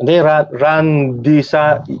 Hindi, Randy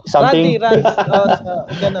something.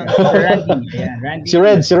 Ganun. Randy. Si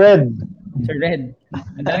Red. Sir Red.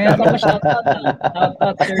 Ang dami na pa shoutout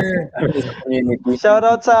Shoutout, sir.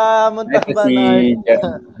 Shoutout sa Montalban.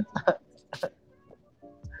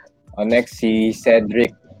 Next, si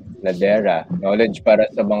Cedric Ladera. Knowledge para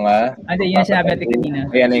sa mga... Ano yun sinabi natin kanina?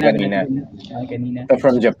 Ayan yung kanina. Kanina. So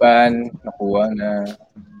from Japan, nakuha na...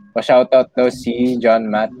 Pa-shoutout daw si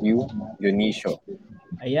John Matthew Dionisio.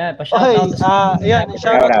 Ayan, Okay, pa-shoutout. yan,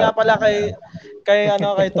 shoutout nga pala kay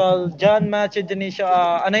Tol John Matthew Dionisio.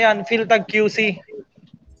 Ano yan, Philtag QC.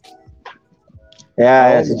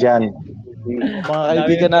 Yeah, si Jan. Mga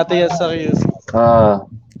kaibigan natin yan sa QC.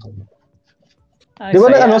 Di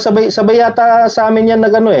ba na sabay yata sa amin yan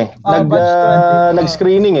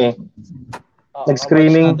nag-screening eh.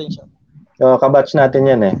 Nag-screening. Kabatch natin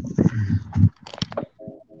yan eh.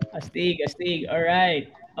 Astig. All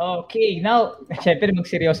right. Okay, now, syempre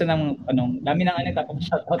magseryoso ng dami ng tapos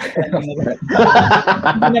shoutout.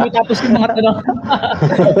 Hindi tapos yung mga tanong.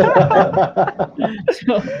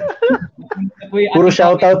 So, puro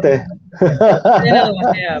shoutout eh.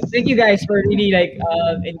 Masaya. Thank you guys for really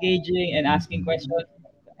engaging and asking questions.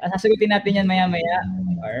 Sasagutin natin yan maya-maya.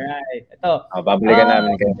 Alright. Ito. Babalikan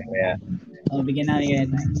namin kayo maya. Bigyan namin kayo.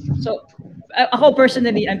 So, ako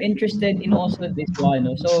personally, I'm interested in also this one.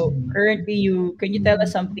 No? So, currently, can you tell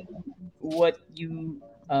us something what you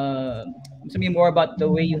something more about the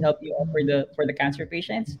way you help you offer for the cancer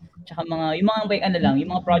patients? Tsaka yung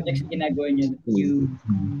mga projects na ginagawa niyo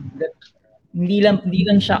that hindi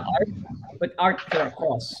lang siya art, but art for a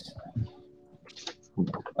cause.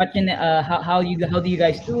 But how do you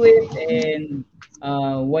guys do it, and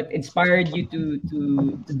what inspired you to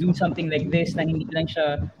do something like this na hindi lang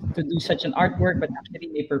siya to do such an artwork, but actually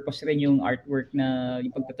may purpose rin yung artwork na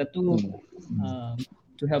yung pagtatattoo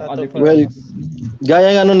to help other people? Well,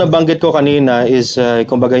 gaya ng nabanggit ko kanina is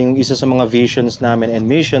kumbaga yung isa sa mga visions namin and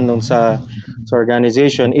mission nung sa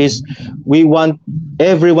organization is we want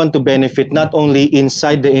everyone to benefit not only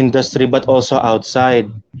inside the industry but also outside.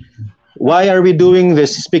 Why are we doing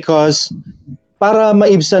this? It's because para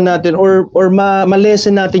maibsan natin or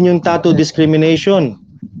ma-lessen natin yung tattoo discrimination.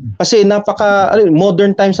 Kasi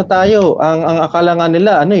modern times na tayo. Ang akala nga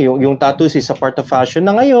nila yung tattoos is a part of fashion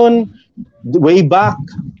na ngayon. Way back,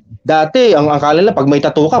 dati ang akala nila pag may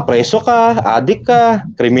tattoo ka, preso ka, addict ka,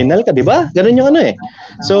 criminal ka, di ba? Ganun yung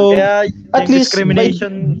So kaya at least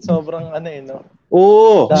discrimination sobrang no.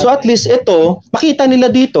 Oo. So at least ito, makita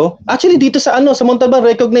nila dito. Actually dito sa sa Montalban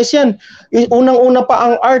recognize yan. Unang-una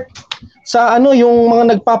pa ang art sa yung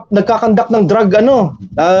mga nagkakandak ng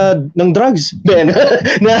ng drugs.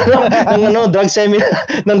 Drug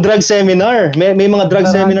seminar. May mga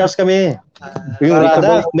drug seminars kami. Yung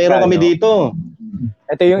meron kami dito.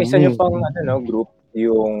 Ito yung isa niyo pang group,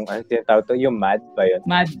 yung tinatawag to, yung MAD ba yun?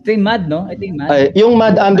 MAD, no? I think MAD. Yung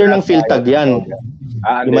MAD under ng Philtag yan.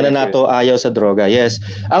 Yung Mananato Ayaw sa Droga. Yes.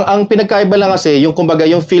 Ang pinagkaiba lang kasi yung kumbaga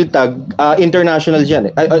yung Philtag international yan.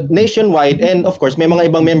 Nationwide, and of course may mga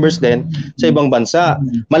ibang members din sa ibang bansa.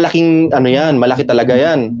 Malaking malaki talaga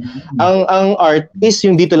yan. Ang art is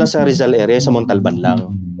yung dito lang sa Rizal area, sa Montalban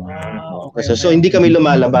lang. Okay. So hindi kami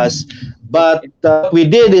lumalabas. But we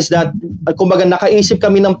did is that kumbaga nakaisip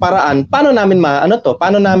kami ng paraan paano kami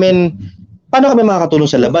makakatulong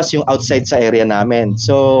sa labas, yung outside sa area namin.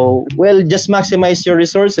 So, just maximize your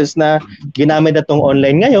resources na ginamit na tong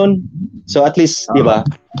online ngayon. So, at least, di ba,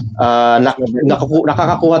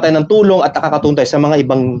 nakakakuha tayo ng tulong at nakakatulong tayo sa mga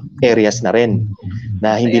ibang areas na rin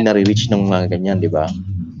na hindi na-reach ng mga ganyan, di ba?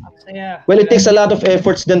 Well, it takes a lot of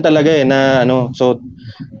efforts din talaga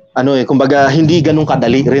kumbaga, hindi ganun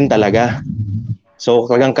kadali rin talaga. So,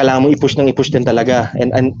 kailangan mo i-push din talaga.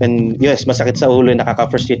 And yes, masakit sa ulo,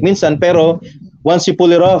 nakaka-frustrate minsan, pero once you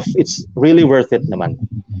pull it off, it's really worth it naman.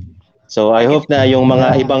 So, I hope na yung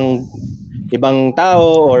mga ibang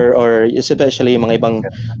tao or especially yung mga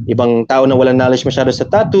ibang tao na walang knowledge masyado sa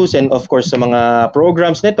tattoos and of course sa mga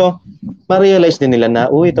programs nito, ma-realize din nila na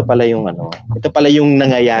ito pala yung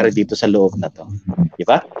nangyayari dito sa loob na to. Di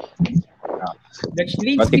ba? Which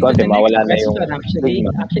leads me to the next question, actually,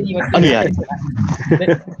 ano yan?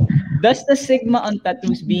 Does the stigma on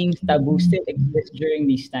tattoos being taboo still exist during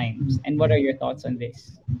these times? And what are your thoughts on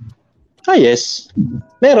this? Yes.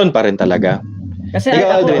 Meron pa rin talaga. Kasi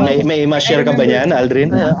ikaw, Aldrin, may ma-share ka ba niyan, Aldrin?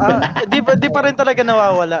 Di pa rin talaga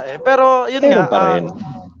nawawala eh. Pero yun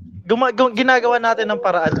ginagawa natin ng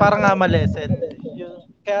paraan para nga ma-lessen.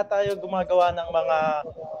 Kaya tayo gumagawa ng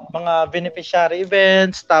mga beneficiary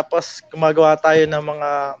events, tapos gumagawa tayo ng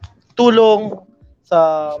mga tulong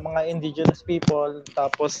sa mga indigenous people,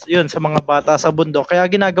 tapos yun sa mga bata sa bundok. Kaya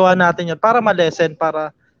ginagawa natin yun para ma-lessen,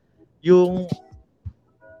 para yung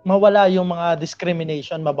mawala yung mga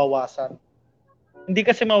discrimination, mabawasan. Hindi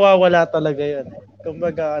kasi mawawala talaga yun.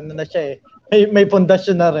 Kumbaga na siya eh. May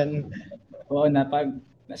pundasyon na rin. Oo na, pag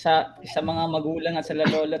sa mga magulang at sa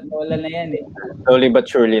lola at lola na yan eh. Slowly but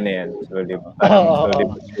surely na yan. Slowly but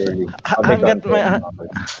surely.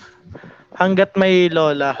 Hanggat may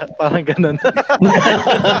lola, parang ganun.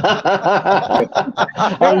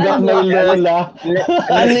 Hanggat may lola.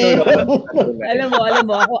 Ano yun? Alam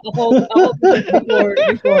mo, ako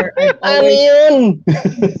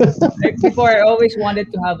before I always wanted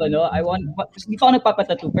to have hindi pa ako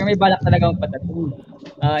nagpapatattoo, pero may balak talaga magpatattoo.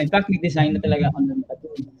 In fact, may design na talaga ako ng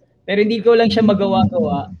tattoo. Pero hindi ko lang siya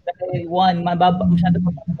magawa-gawa dahil one, masyado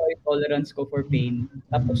mababa yung tolerance ko for pain.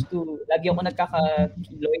 Tapos two, lagi ako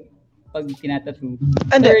nagkaka-keloid pag tinatattoo.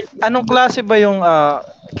 And anong klase ba yung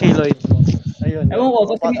keloid mo? Ayun. Ewan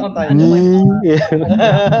ko, kasi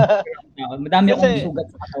madami akong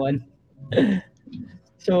sugat sa katawan.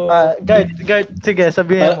 So, guard, sige,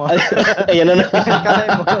 sabihin mo. Ayan na.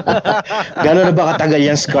 Gano'n na ba katagal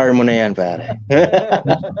yung scar mo na yan, pare?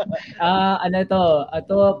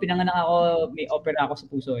 Ito, pinanganak ako, may opera ako sa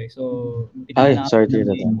puso eh. So, sorry to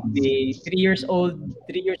hear that. 3 years old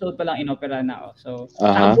pa lang inopera na ako. So,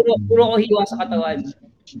 puro ko hiwa sa katawan.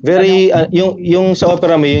 Very, yung sa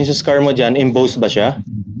opera mo, yung sa scar mo dyan, embossed ba siya?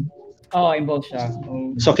 Oo, embossed siya.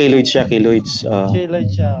 So, keloids siya. Keloid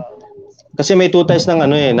siya. Kasi may 2 types ng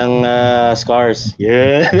scars.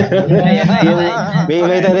 Yeah.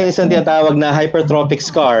 may tayo isang tinatawag na hypertrophic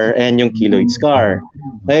scar and yung keloid scar.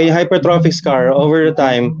 Yung hypertrophic scar over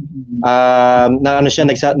time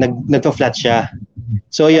nagfa-flat siya.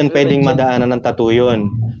 So yun, pwedeng madaanan ng tattoo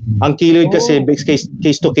yun. Ang keloid kasi case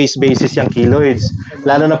to case basis yung keloids.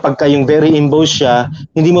 Lalo na pagka yung very embossed siya,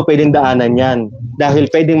 hindi mo pwedeng daanan yan dahil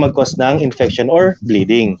pwedeng mag-cause ng infection or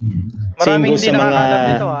bleeding. Maraming hindi nakakalam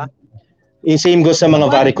nito Same goes sa mga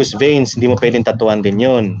varicose veins, hindi mo pwedeng tatuan din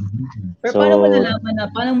yun. Pero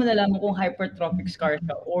paano mo nalaman kung hypertrophic scar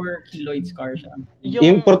siya or keloid scar siya?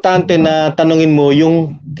 Importante na tanungin mo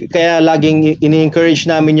kaya laging ini-encourage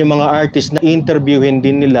namin yung mga artist na interviewin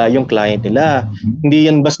din nila yung client nila. Hindi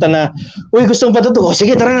yan basta na, uy, gusto mo pa ito?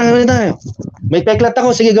 Sige, tara na, gawin tayo. May peklat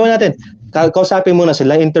ako, sige, gawin natin. Kausapin mo na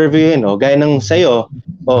sila, interviewin. Gaya ng sa'yo,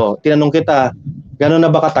 tinanong kita, gano'n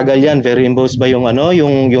na ba katagal yan? Very embossed ba yung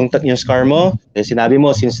scar mo? Sinabi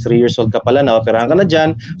mo, since 3 years old ka pala, na-operahan ka na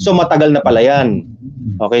dyan. So, matagal na pala yan.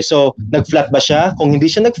 Okay, so, nag-flat ba siya? Kung hindi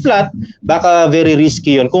siya nag-flat, baka very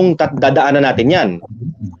risky yun kung dadaanan natin yan.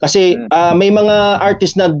 Kasi may mga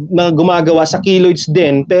artist na gumagawa sa keloids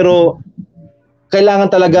din, pero kailangan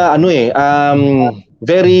talaga,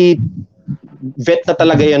 very vet na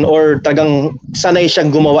talaga yan or talagang sanay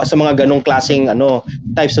siyang gumawa sa mga ganong klaseng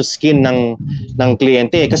types of skin ng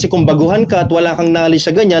kliyente. Kasi kung baguhan ka at wala kang knowledge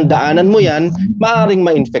sa ganyan, daanan mo yan, maaaring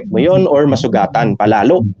ma-infect mo yon or masugatan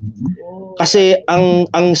palalo. Kasi ang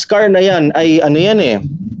scar na yan ay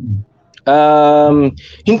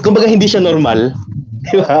kumbaga hindi siya normal.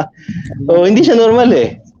 Di ba? Hindi siya normal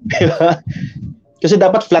eh. Di ba? Kasi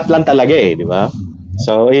dapat flat lang talaga eh, di ba?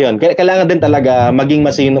 So, ayun. Kailangan din talaga maging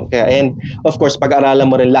masinop ka. And, of course, pag-aralan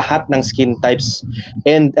mo rin lahat ng skin types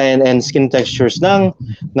and skin textures ng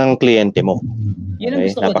kliyente mo. Yun ang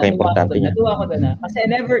gusto ko. Napaka-importante niya. Natuwa ko doon. Kasi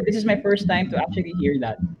this is my first time to actually hear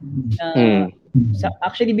that.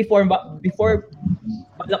 Actually, before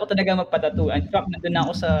wala ko talaga magpa-tattoo. In fact, nandun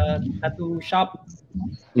ako sa tattoo shop.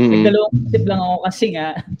 May dalawang tip lang ako kasi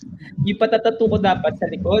nga, yung patatattoo ko dapat sa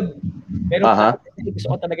likod. Pero gusto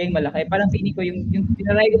ko talaga yung malaki. Parang pinig ko yung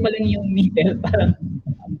tinaray ko pa lang yung middle. Parang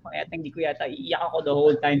hindi ko yata iiyak ako the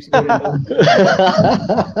whole time siguro.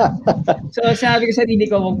 So sabi ko sa hindi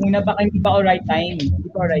ko, wag muna baka hindi pa right time.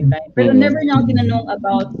 Pero never niya ako tinanong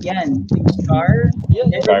about yan. Yung scar.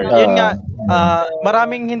 Yun nga.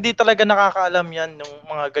 Maraming hindi talaga nakakaalam yan ng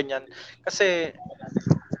mga ganyan. Kasi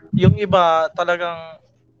yung iba talagang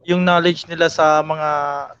yung knowledge nila sa mga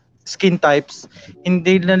skin types,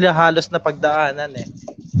 hindi nila halos na pagdaanan eh.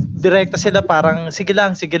 Direkta sila parang, sige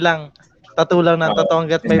lang. Tattoo lang ng tattoo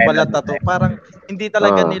hanggat may balat tattoo. Parang hindi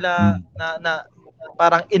talaga nila na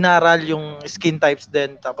parang inaral yung skin types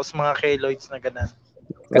din tapos mga keloids na ganun.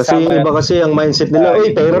 Kasi iba kasi ang mindset nila,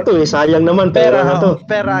 pera to eh, sayang naman pera na to.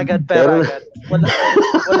 Pera agad.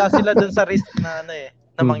 Wala sila dun sa risk na na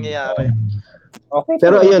mangyayari. Okay.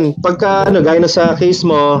 Pero ayun, pagka gaya na sa case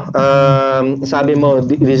mo, sabi mo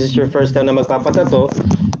this is your first time na magpapatato,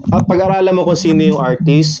 pag-aralan mo kung sino yung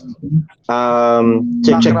artist,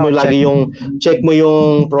 check mo lagi yung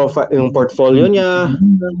profile, yung portfolio niya,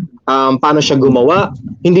 paano siya gumawa.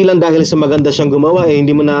 Hindi lang dahil sa maganda siyang gumawa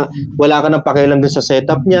hindi mo wala ka nang pakialam dun sa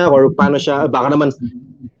setup niya or paano siya, baka naman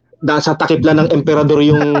nasa takip lang ng emperador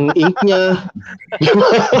yung ink niya.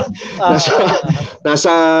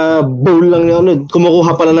 nasa bowl lang yun, ano,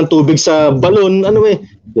 kumukuha pa lang ng tubig sa balon, ano eh,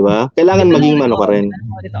 di ba? Kailangan maging ka rin.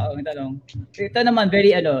 Ito naman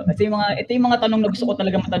very ito yung mga tanong na gusto ko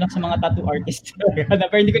talaga matanong sa mga tattoo artist.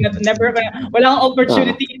 Pero hindi ko wala akong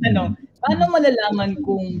opportunity itanong. Paano malalaman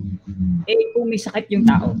kung may sakit yung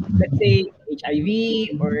tao? Let's say HIV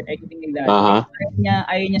or anything like that.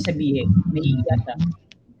 Ayaw niya sabihin. Nahihiya siya.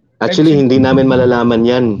 Actually, hindi namin malalaman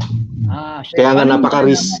 'yan. Kaya nga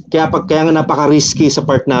napaka-risky sa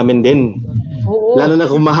part namin din. Oo. Lalo na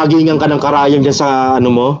kung mahagingan ka ng karayom diyan sa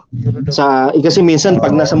ano mo. Kasi minsan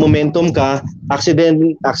pag nasa momentum ka,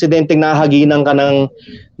 aksidenteng nahaginan ka ng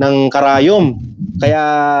karayom. Kaya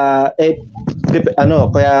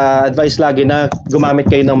kaya advice lagi na gumamit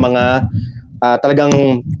kayo ng mga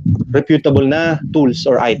talagang reputable na tools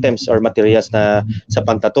or items or materials na sa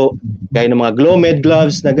pagtato. Gaya ng mga Glomed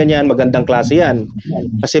gloves na ganyan, magandang klase yan.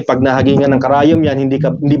 Kasi pag nahagingan ng karayom yan,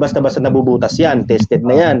 hindi basta-basta nabubutas yan. Tested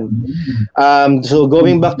na yan. So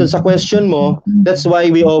going back to sa question mo, that's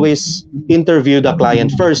why we always interview the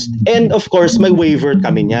client first. And of course, may waiver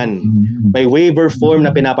kami yan. May waiver form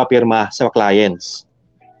na pinapapirma sa clients.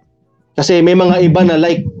 Kasi may mga iba na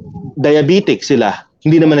like diabetic sila.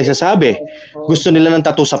 Hindi naman nagsasabi. Gusto nila ng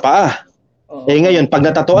tattoo sa paa. Ngayon, pag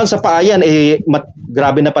natatuan sa paa yan,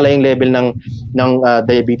 grabe na pala yung level ng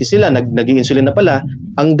diabetes sila. Nag-i-insulin na pala.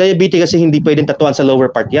 Ang diabetes kasi hindi pwedeng tatuan sa lower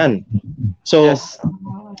part yan. So,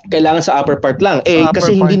 kailangan sa upper part lang.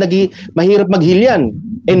 Kasi hindi mahirap mag-heal yan.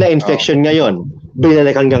 Na-infection ngayon.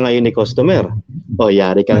 Binalikan ka ngayon ni customer.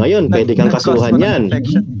 Yari ka ngayon. Pwede kang kasuhan yan.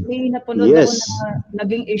 Napanood ako na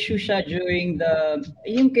naging issue siya during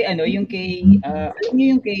yung kay alam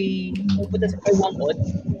niyo yung kay pupunta sa kay Wangod.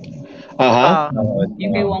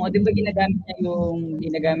 Yung kay Wangod, di ba ginagamit niya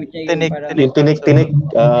yung tinik.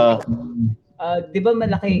 Di ba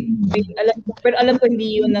malaki? Alam ko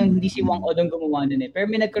hindi si Wang Odong gumawa nun eh. Pero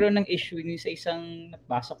may nagkaroon ng issue sa isang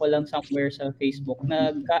nabasa ko lang somewhere sa Facebook,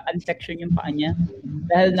 nagka-infection yung paa niya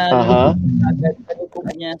dahil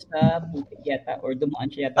nalubukan niya sa putik yata or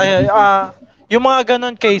dumaan siya yata. Yung mga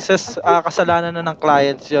ganon cases, kasalanan na ng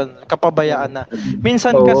clients yun, kapabayaan na.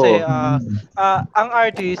 Minsan kasi, ang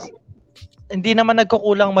artist, hindi naman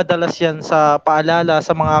nagkukulang madalas yan sa paalala,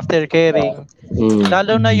 sa mga aftercaring.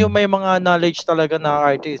 Lalo na yung may mga knowledge talaga na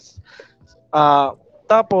artist.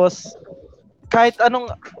 Tapos,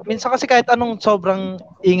 minsan kasi kahit anong sobrang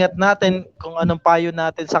ingat natin, kung anong payo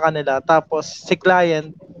natin sa kanila, tapos si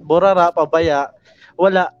client, burara, pabaya,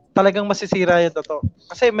 wala, talagang masisira yung tattoo.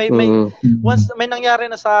 Kasi once may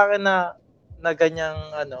nangyari na sa akin na ganyang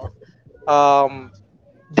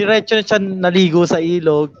diretso na siya naligo sa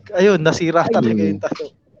ilog, ayun, nasira talaga yung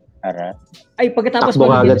tattoo. Pagkatapos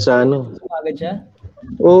takbo agad sa agad siya?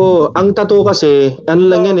 Ang tattoo kasi,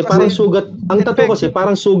 lang yan parang sugat. Ang tattoo kasi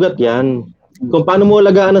parang sugat yan. Kung paano mo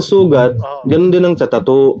alagaan ang sugat, ganun din ang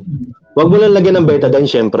tattoo. Huwag mo lang lagyan ng betadine,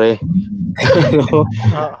 syempre.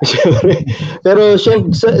 Syempre. Pero,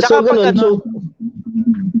 ganun.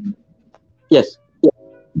 Yes.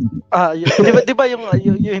 Di ba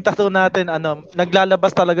yung tattoo natin,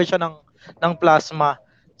 naglalabas talaga siya ng plasma.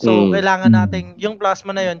 So, kailangan natin, yung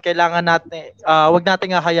plasma na yun, kailangan natin, wag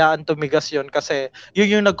nating hahayaan tumigas yun kasi yun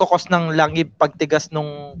yung nagkukos ng langib, pagtigas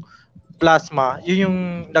ng plasma, yun yung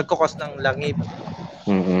nagkukos ng langib.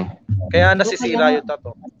 Kaya nasisira yung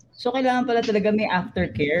tattoo. So, kailangan pala talaga may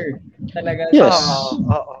aftercare. Talaga. Yes.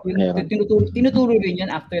 Tinuturo rin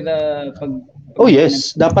yun after the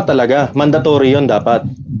yes. Dapat talaga. Mandatory yun dapat.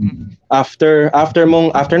 After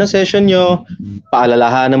na session nyo,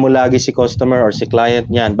 paalalahanan mo lagi si customer or si client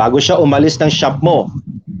niyan bago siya umalis ng shop mo.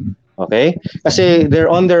 Okay? Kasi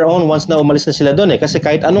they're on their own once na umalis na sila doon eh. Kasi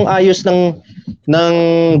kahit anong ayos ng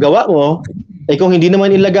gawa mo, kung hindi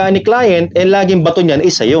naman ilagaan ni client, laging bato niyan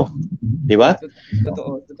sa'yo. Di ba?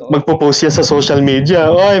 Totoo. Magpo-post yan sa social media.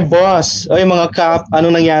 Oy, boss. Oy, mga kap, ano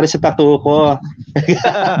nangyari sa tattoo ko?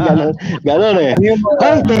 Ganon eh.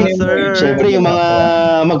 Siyempre, yung mga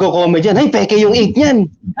magko-comment yan, peke yung ink niyan.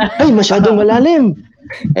 Masyadong malalim.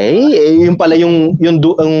 Yung pala yung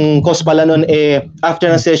cause pala nun after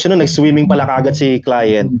na session nun, nag-swimming pala kagad si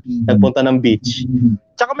client. Nagpunta ng beach.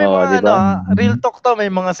 Tsaka may mga real talk to, may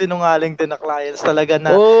mga sinungaling din na clients talaga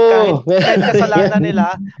na kahit kasalanan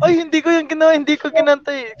nila, hindi ko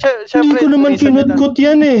kinantay. Hindi ko naman kinutkot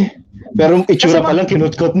yan eh. Pero itsura pa lang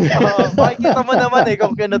kinutkot mo. Makikita mo naman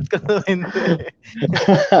kung kinutkot mo hindi.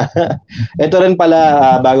 Ito rin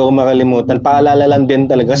pala, bago ko makalimutan, paalala lang din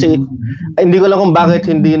talaga. Kasi hindi ko lang kung bakit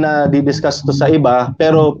hindi na di-discuss to sa iba,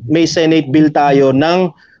 pero may Senate bill tayo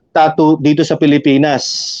ng tattoo dito sa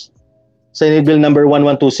Pilipinas. Senate Bill number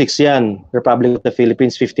 1126 yan, Republic of the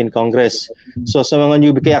Philippines, 15 Congress. So sa mga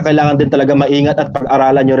newbie, kaya kailangan din talaga maingat at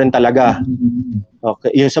pag-aralan nyo rin talaga.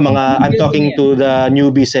 Okay, yung sa mga, I'm talking to the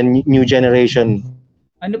newbies and new generation.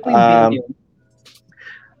 Ano po yung bill yun?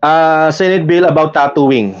 Senate Bill about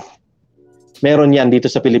tattooing. Meron yan dito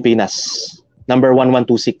sa Pilipinas. Number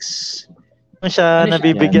 1126. Siya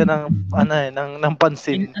nabibigyan ng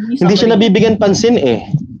pansin. Hindi siya nabibigyan pansin eh.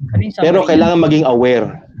 Pero kailangan maging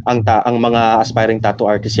aware ang mga aspiring tattoo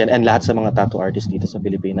artists yan and lahat sa mga tattoo artists dito sa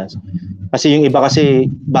Pilipinas. Kasi yung iba kasi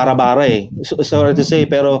bara-bara eh. Sorry to say,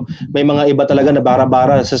 pero may mga iba talaga na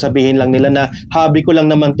bara-bara. Sasabihin lang nila na hobby ko lang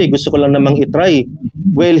naman gusto ko lang namang itry.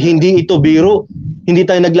 Well, hindi ito biro. Hindi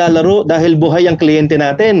tayo naglalaro dahil buhay ang kliyente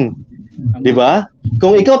natin. Di ba?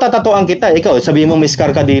 Kung ikaw tatatuan kita, ikaw sabihin mo may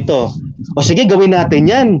scar ka dito. O sige, gawin natin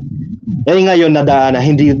yan. Eh ngayon nadaan na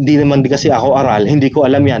hindi naman kasi ako aral, hindi ko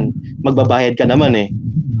alam yan. Magbabayad ka naman eh.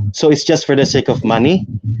 So it's just for the sake of money.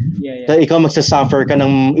 Yeah. Ikaw magsasuffer ka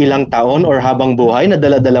ng ilang taon or habang buhay na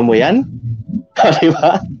dala-dala mo yan. Di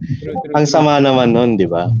ba? Ang sama naman nun, di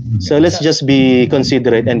ba? So let's just be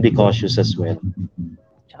considerate and be cautious as well.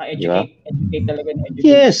 Tsaka educate talaga na educate.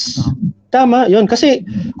 Yes. Tama, yun. Kasi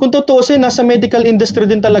kung tutuusin, nasa medical industry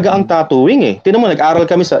din talaga ang tattooing eh. Tingnan mo, nag-aral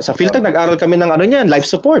kami sa PhilTech, nag-aral kami ng life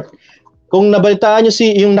support. Kung nabalitaan nyo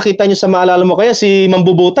yung nakita nyo sa maalala mo kaya, si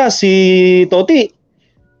Mambubutas, si Toti.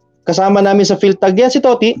 Kasama namin sa PhilTech yan, si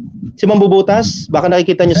Toti, si Mambubutas. Baka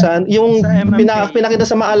nakikita nyo saan. Yung pinakita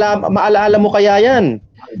sa maalala mo kaya yan.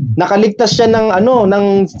 Nakaligtas siya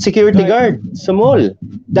ng security guard sa mall.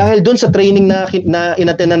 Dahil doon sa training na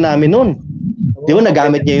inatenan namin noon. Di ba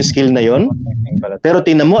nagamit niya yung skill na yon? Pero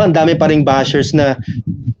tingnan mo, ang dami pa ring bashers na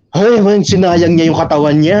sinayang niya yung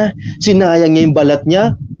katawan niya, sinayang niya yung balat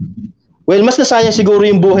niya. Well, mas nasayang siguro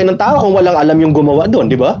yung buhay ng tao kung walang alam yung gumawa doon,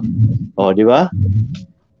 di ba? O, di ba?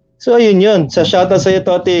 So, ayun yun. Sa shoutout sa iyo,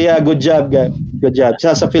 Toti, good job. Good job.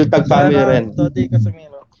 Sa PhilTech family rin. Toti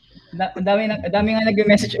Casimiro. Ang dami nga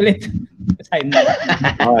nag-message ulit. Okay.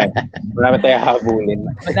 Marami tayong habulin.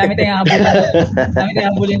 Madami tayong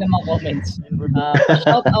habulin ng mga comments.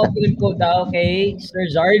 Shout out din po daw kay Sir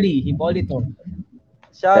Zarly Hipolito.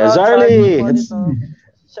 Shout out Zarly!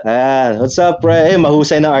 What's up, pre?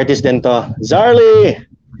 Mahusay na artist din to. Zarly!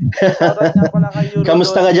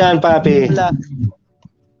 Kamusta ka dyan, papi?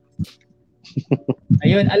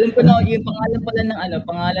 Ayun, alam ko na yung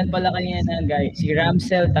pangalan pala kanina ng guy, si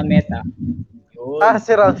Ramsel Tameta.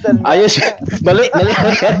 Si Ramsel. Ayos. Mali.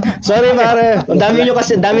 Sorry, pare. Ang dami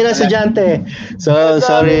ng estudyante. So,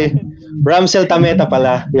 sorry. Ramsel Tameta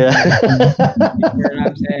pala. Yeah.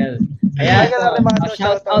 Ramsel. Kaya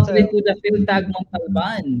shout out din to the PhilTech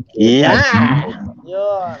Montalban. Yeah.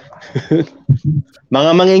 Yun.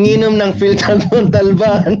 Mga manginginom ng PhilTech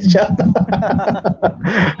Montalban. Shout out.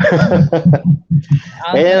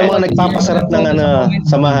 Kaya mga nagpapasarap ng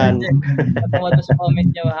samahan. Matawa sa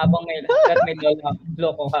comment niya habang may lola.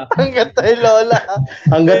 Loko ka. Hanggat may lola.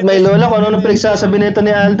 Hanggat may lola. Kung ano pinagsasabi nito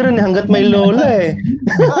ni Aldrin, hanggat may lola eh.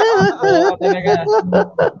 Oo, talaga.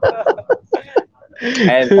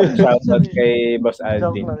 And shoutout kay Boss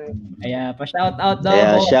Aldin. Ayan, pa-shoutout daw.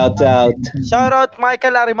 Yeah, shoutout. Shoutout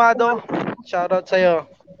Michael Arimado. Shoutout sa'yo.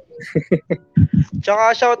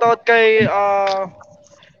 Tsaka shoutout kay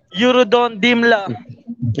Eurodon Dimla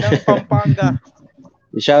ng Pampanga.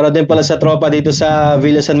 Shoutout din pala sa tropa dito sa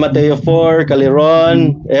Villa San Mateo 4,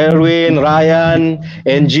 Caliron, Erwin, Ryan,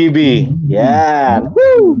 and GB. Yeah.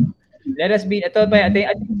 Woo! Let us be, ito pa, I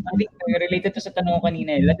think related to sa tanong ko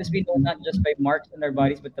kanina eh. Let us be known not just by marks on our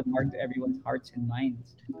bodies, but the mark to everyone's hearts and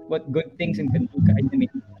minds. What good things and can do kahit na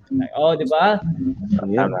may. Oh, di ba?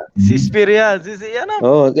 Tama. Si Spir yan. Yan ang.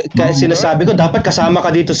 Oh, kaya sinasabi ko, dapat kasama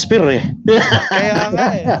ka dito, Spir eh. Kaya nga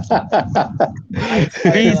eh.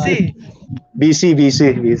 Busy.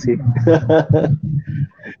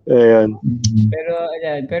 Ayun.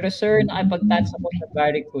 Pero sir, nakipag-touch ako sa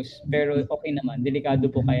varicose, pero okay naman, delikado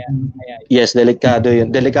po kaya. Yes, delikado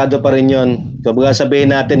yun. Delikado pa rin yun. Kumbaga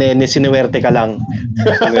sabihin natin sinuwerte ka lang.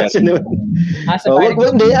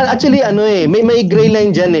 Actually, may gray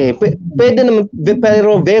line dyan eh. Pwede naman,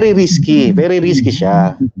 pero very risky. Very risky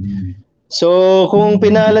siya. So, kung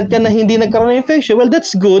pinalad ka na hindi nagkaroon ng infection, well,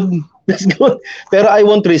 that's good. That's good. Pero I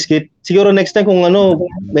won't risk it. Siguro next time kung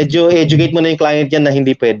medyo educate mo na yung client yan na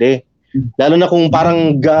hindi pwede. Lalo na kung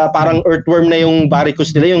parang earthworm na yung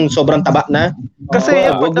varicose nila, yung sobrang taba na. Kasi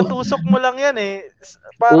pag natusok mo lang yan eh.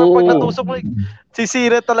 Parang pag natusok mo,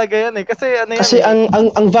 sisira talaga yan eh. Kasi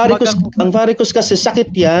ang varicose kasi sakit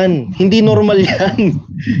yan. Hindi normal yan.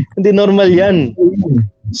 Hindi normal yan.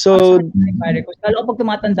 So, varicose. Lalo pag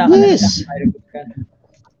tumatanda ka na, varicose ka.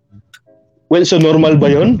 Well, so normal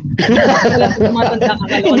ba yun? Wala tumatanda ka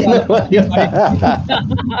Hindi normal yun.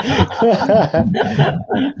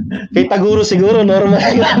 Kay Taguro siguro, normal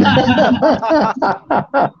yun.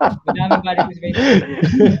 Madami balik ko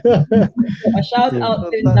a shout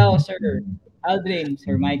out din daw, Sir Aldrin,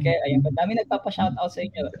 Sir Michael. Ayan, madami nagpapa-shout out sa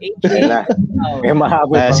inyo. HA. May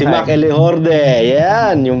mahabol pa Si Mac Elihorde.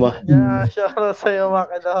 Yan. Yung Yeah, shout out sa'yo,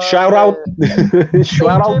 Mac. shout out.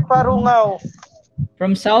 Shout out. AJ Parungaw.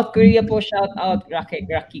 From South Korea po, shout out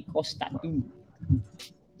Raki Costa 2.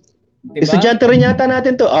 Diba? Estudyante rin yata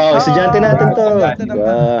natin to. Estudyante natin to.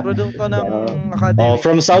 Diba? Produkto ng academy.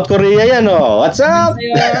 From South Korea yan, What's up?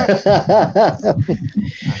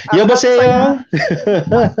 Yo ba sa'yo?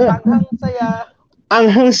 Anghang saya.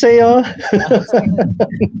 Anghang sa'yo.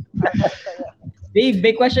 Dave,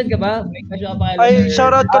 may question ka ba? May question ka ba? Ay,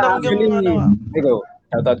 shout out ko lang yung Ikaw,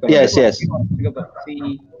 shout out ko. Yes. Sige ba?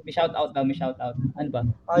 May shout out daw, may shout out. Ano ba?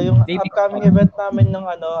 yung Dave, upcoming event namin ng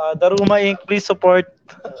Daruma Inc. Please support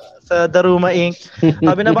sa Daruma Inc.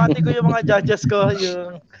 Binabati ko yung mga judges ko,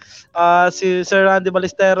 yung si Sir Randy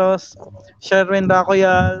Ballesteros, Sherwin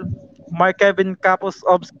Racoyal, Mark Kevin Capos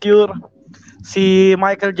Obscure, si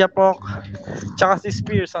Michael Japok, tsaka si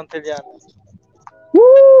Spears Santillan.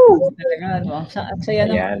 Woo! Talaga, Ang saya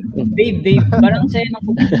ng Dave, parang saya ng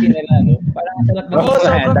community nila, Parang ang sarap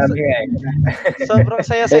Sobrang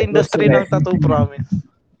saya sa industry ng tattoo, promise.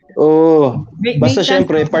 Basta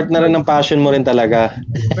syempre, part na rin ng passion mo rin talaga.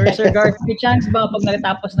 Sir Garth, may chance ba pag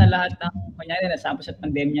natapos na lahat ng, kunyari, nasapos at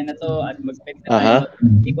pandemya na to at mag-pwede na tayo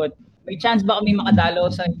ikot, may chance ba kami makadalo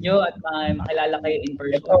sa inyo at makilala kayo in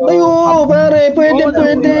person? Pare, pwede.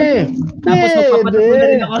 Tapos magpapatuto na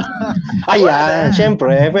rin ako. Ayan,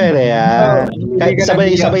 syempre, pwede yan. Kahit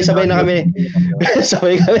sabay na kami.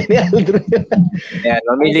 Sabay kami ni Aldrin. Yan,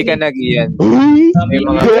 mamili ka na, Gian. May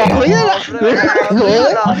mga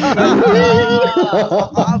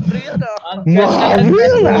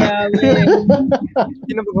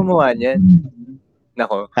Sino ba gumawa niyan?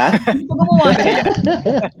 Nako. Ha? Sino ba gumawa niyan?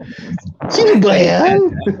 Sino ba yan?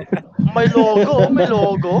 May logo. May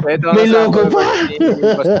logo pa.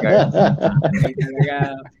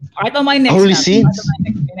 Ito may next. Holy scenes.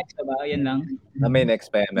 May next na ba? Yan lang. May next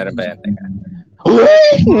pa yan. Meron pa yan. Teka.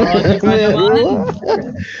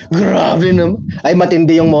 Grabe naman. Ay,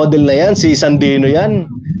 matindi yung model na yan. Si Sandino yan.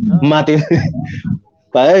 Matindi.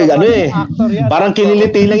 Parang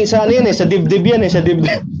kiniliti lang sa yan sa dibdib yan sa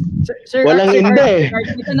dibdib. Sir, walang inda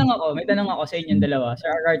May tanong ako sa inyong dalawa.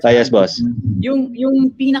 Sir Argard. Yes, boss. Yung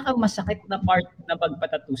pinakamasakit na part na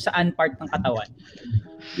pagpatattoo, saan part ng katawan?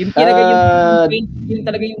 Yung talaga yung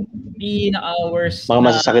talaga yung pinaka-worst. Mga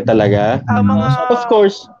masasakit talaga? Of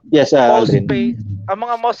course. Yes, Aldrin. Ang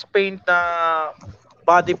mga most pain na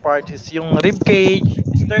body parts is yung rib cage,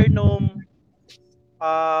 sternum,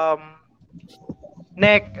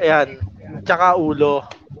 neck, ayan, tsaka ulo,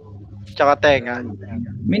 tsaka tenga.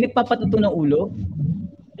 May nagpapatato ng ulo?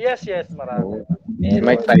 Yes, marami.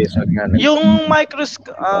 Mike Tyson nga. Yung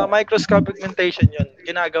microscopic pigmentation yun,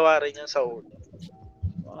 ginagawa rin yun sa ulo.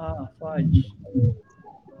 Fudge.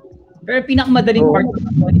 Pero pinakamadaling part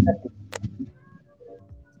ng body tattoo.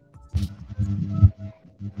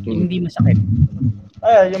 Hindi masakit.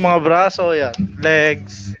 Yung mga braso, yan,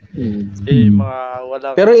 legs, mga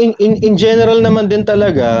walang... Pero in general naman din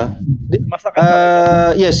talaga, masakit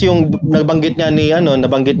yes, yung nabanggit nga ni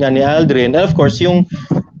Aldrin, and of course yung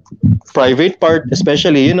private part,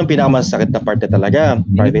 especially yun ang pinakamasakit na part talaga.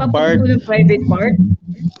 Private part. Private part?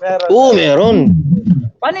 Meron.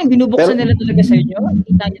 Paano yung binubuksan nila talaga sa inyo?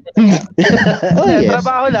 Kita niyo talaga. Yes.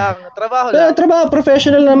 Trabaho lang. Trabaho,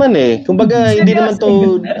 professional naman Kumbaga, hindi naman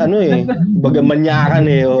to, kumbaga manyakan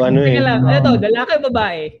o Sige lang, lalaki o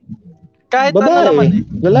babae? Kahit babae,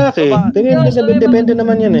 lalaki. Depende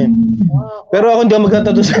naman yan Pero ako hindi ako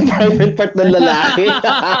magtatato sa private part ng lalaki.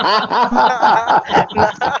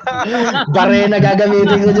 Barena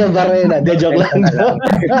gagamitin ko dyan, barena. De joke lang.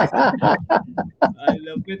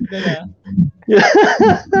 Lupit na.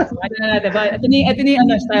 Ano na natin ba? Ito ni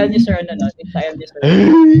style niyo sir, style niyo sir.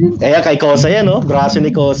 Kaya kay Kosa yan, braso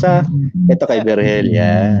ni Kosa. Ito kay Verhel,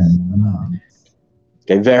 yan.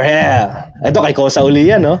 Kay Verhel. Ito kay Kosa uli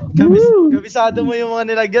yan, Kabisado mo yung mga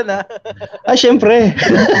nilagyan, syempre.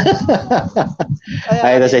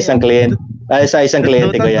 Ito sa isang kliyente. Sa isang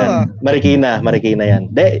kliyente ko yan. Marikina yan.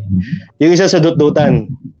 Yung isa sa dut-dutan.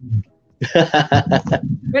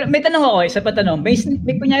 Pero may tanong ako, isa pa tanong. May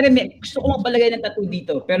kunyari, gusto ko magpalagay ng tattoo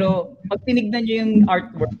dito, pero pag tinignan nyo yung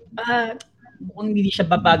artwork, mukhang hindi siya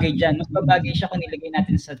babagay dyan. Mas babagay siya kung nilagay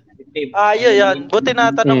natin sa tape. Yan. Buti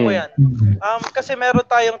na tanong ko yan. Kasi meron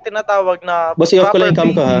tayong tinatawag na boss, i-off ko lang yung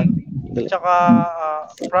cam ko, ha? tsaka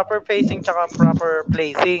proper facing, tsaka proper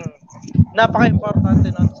placing.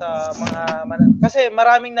 Napaka-importante nun sa mga kasi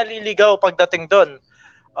maraming naliligaw pagdating doon.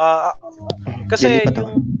 Kasi Lilipat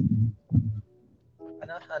ako.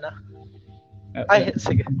 yung ano? Ay,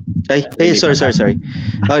 sige. Ay, sorry.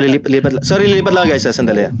 Oh, lilipat. Sorry, lilipat lang guys,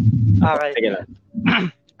 sandali. Okay. Sige lang.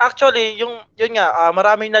 Actually, yun nga,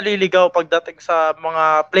 maraming naliligaw pagdating sa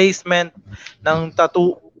mga placement ng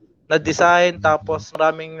tattoo na design, tapos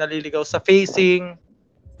maraming naliligaw sa facing.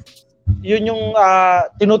 Yun yung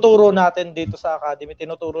tinuturo natin dito sa Academy.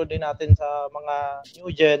 Tinuturo din natin sa mga new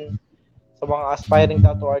gen, sa mga aspiring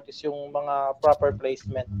tattoo artists, yung mga proper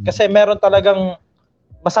placement. Kasi meron talagang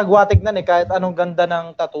masagwa tignan kahit anong ganda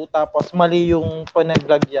ng tattoo, tapos mali yung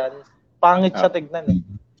pinaglagyan, pangit siya tignan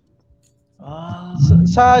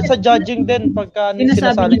Sa judging din, pagka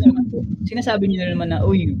sinasabi niyo naman na,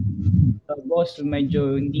 uy, boss,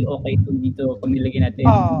 medyo hindi okay dito pag nilagay natin.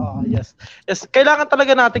 Yes. Kailangan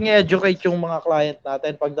talaga nating i-educate yung mga client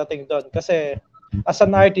natin pagdating doon. Kasi as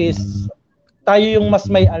an artist, tayo yung mas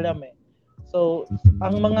may alam So,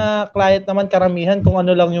 ang mga client naman karamihan kung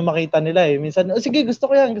ano lang yung makita nila Minsan, sige,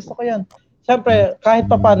 gusto ko yan. Siyempre,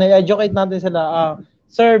 kahit pa paano, i-educate natin sila.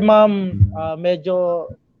 Sir, ma'am, medyo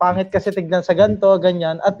pangit kasi tignan sa ganito,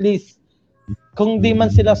 ganyan. At least, kung di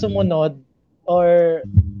man sila sumunod or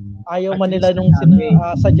ayaw man nila nung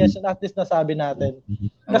suggestion, at least nasabi natin.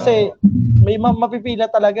 Kasi may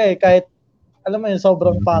mapipila talaga kahit alam mo yun,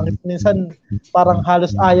 sobrang pangit. Minsan parang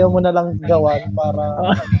halos ayaw mo na lang gawan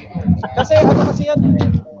para kasi kasi yan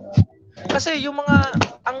kasi yung mga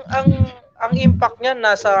ang impact niyan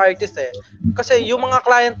nasa artist Kasi yung mga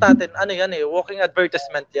client natin, walking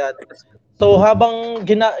advertisement yan. So habang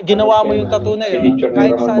ginawa mo yung tattoo na yun,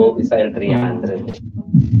 kahit saan style 300.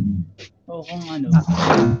 Kung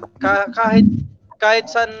kahit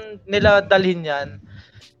saan nila dalhin yan,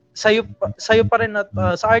 sa'yo pa rin at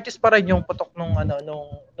sa artist pa rin yung putok nung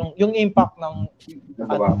yung impact ng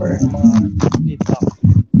mga impact.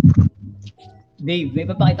 Dave, may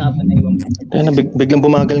papakita ka pa na iwan mo. Ayun, biglang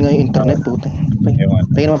bumagal nga yung internet, puta.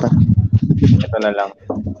 Tingin naman pa. Ito na lang.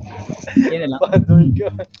 Yan na lang.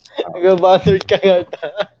 Nag-bothered ka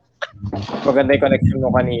yata. Maganda yung connection mo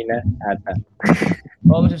kanina, ata.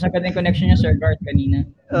 Masasagad na yung connection niya, Sir Garth, kanina.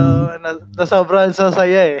 Nasobrahan sa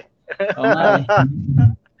saya Oo nga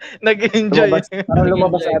Nag-enjoy.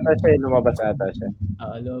 Lumabas ata siya.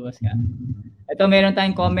 Oo, lumabas ka. Ito, meron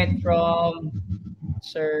tayong comment from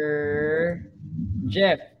Sir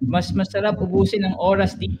Jeff. Mas masarap ubusin ang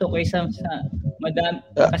oras dito kaysa sa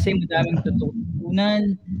kasi madaming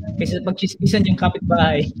tututunan kaysa pagchismisan yung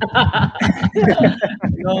kapitbahay.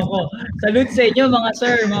 Loko. Salute sa inyo mga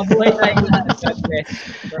sir. Mga buhay tayong lahat. God bless.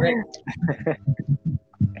 Correct.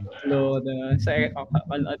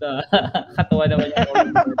 Katawa naman yung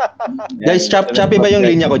Guys, choppy ba yung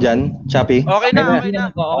linya ko dyan? Choppy? Okay na.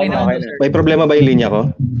 Okay na, sir. May problema ba yung linya ko?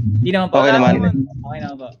 Hindi naman po. Okay naman. Okay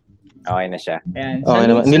naman po. Okay na siya. Ayan. Okay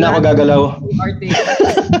naman. Hindi na ako gagalaw. Artist.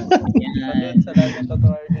 Yan. Salamat sa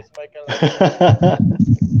artist, Michael.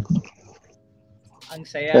 Ang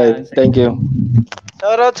saya. Right, thank you.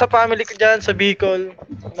 Shoutout sa family ko dyan sa Bicol.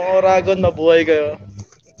 Mga Oragon, mabuhay kayo.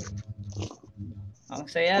 Ang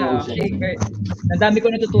saya. Shaker. Ang dami ko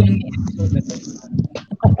natutunan ng episode na to.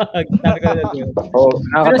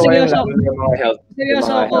 Pero seryoso ako.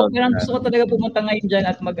 Pero gusto ko talaga pumunta ngayon dyan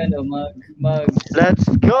at mag Let's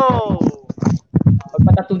go!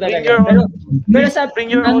 Magpatattoo talaga. Pero sa bring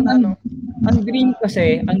your own ang dream ko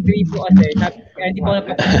kasi, kaya hindi ko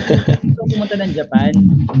gusto pumunta ng Japan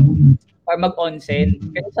para mag-onsen.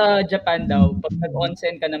 Kasi sa Japan daw, pag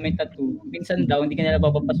nag-onsen ka na may tattoo, minsan daw hindi ka nila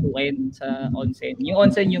papapasukin sa onsen. Yung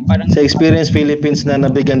onsen yung parang... Sa Experience Philippines na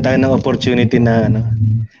nabigyan tayo ng opportunity na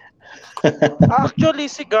Actually,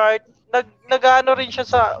 si Garth, nag-ano rin siya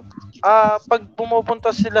sa... pag pumupunta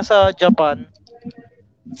sila sa Japan,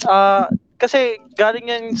 kasi galing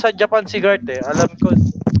yan sa Japan si Garth Alam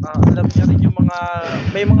niya rin yung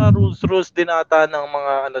may mga rules din ata ng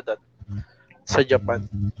mga doon sa Japan.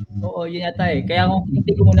 Oo, yun yata Kaya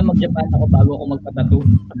hindi ko muna mag-Japan ako bago ako magpatattoo.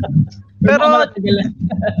 Pero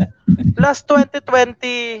last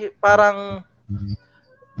 2020 parang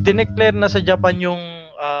dineclare na sa Japan yung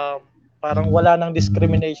parang wala nang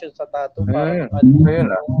discrimination sa tattoo. Ayun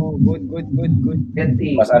Good.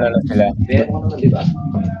 Mas na sila.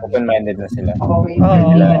 Open-minded na sila.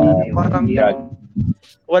 Parang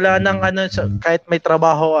wala nang kahit may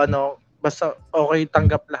trabaho basta okay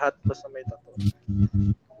tanggap lahat basta may tattoo.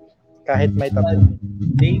 Kahit may tattoo.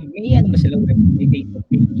 May ba sila may Facebook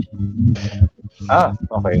page?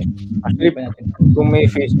 Okay. Actually, kung may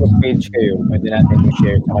Facebook page kayo, pwede natin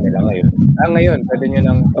i-share sa kanila ngayon. Ngayon, pwede nyo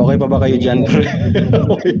nang... Okay pa ba kayo dyan?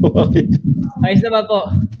 Okay. Ayos na ba po?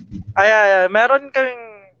 Ay, meron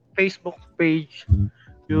kaming Facebook page,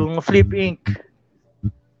 yung Flip Inc.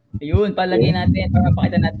 Ayun, palagay natin para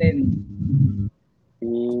mapakita natin.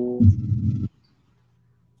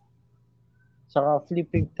 Saka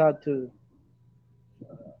Flipping Tattoo.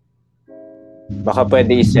 Baka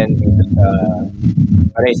pwede i-send dito sa...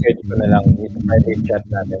 research ko na lang dito. Private chat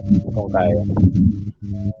natin kung kaya.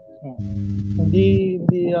 Hindi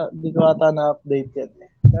ko ata na-update yan.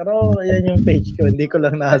 Pero yan yung page ko, hindi ko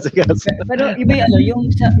lang naasigaso. Pero iba yung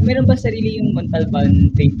meron ba sarili yung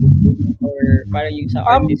Montalban Facebook group? Or parang yung sa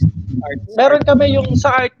artist? Meron kami yung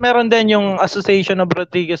sa art, meron din yung Association of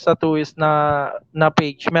Rodriguez Tattooists na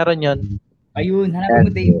page. Meron yun. Ayun, hanapin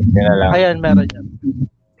mo Dave. Yan na lang. Ayan, meron yun.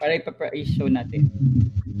 Para i-show natin.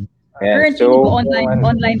 Ayan, Currently, so,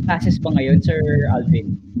 online classes ba ngayon, Sir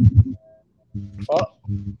Alvin?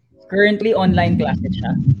 Currently, online classes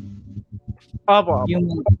siya. Opo. Yung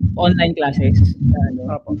online classes.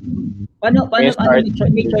 Opo. Paano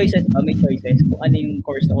may choices ba? May choices kung ano yung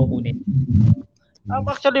course na kukunin?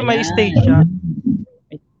 Actually, may stage siya.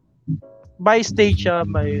 By stage siya,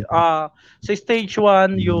 may sa stage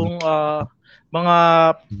 1 yung mga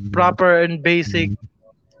proper and basic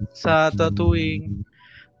sa tattooing.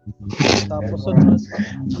 Tapos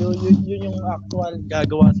yun yung actual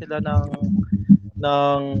gagawa sila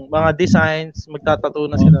ng mga designs, magtatattoo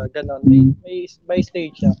na sila, ganon. May by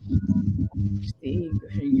stage siya.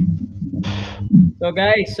 So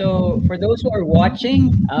guys, for those who are watching,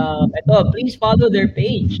 please follow their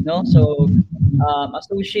page, no? So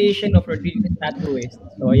Association of Rodriguez Tattooists.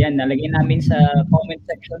 So ayan, nalagyan namin sa comment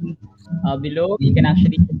section below. You can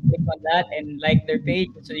actually click on that and like their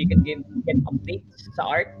page so you can get updates sa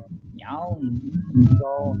art. Yan.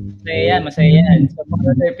 So masaya yan. So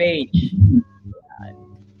follow their page.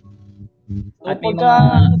 At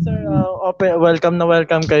sir,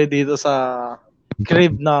 welcome kayo dito sa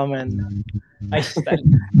crib namin. Ay, style.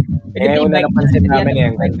 Una napansin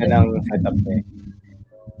namin ang ganda ng setup niya.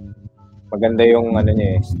 Maganda yung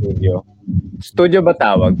studio. Studio ba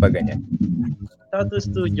tawag pag ganyan? Tattoo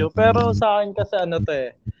studio. Pero sa akin kasi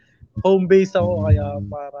home base ako kaya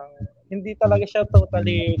parang hindi talaga siya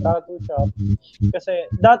totally tattoo shop. Kasi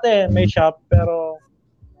dati may shop pero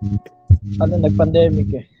nag-pandemic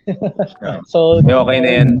eh. So, okay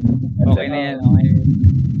na yan. Okay na yan.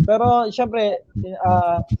 Pero syempre,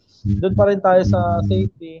 doon pa rin tayo sa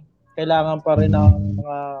safety. Kailangan pa rin ng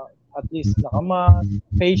mga at least nakamask,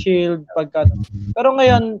 face shield, Pero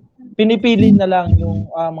ngayon, pinipili na lang yung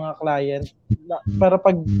mga client. Pero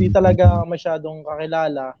pag di talaga masyadong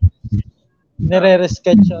kakilala,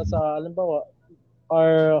 nire-reschedule siya sa, halimbawa,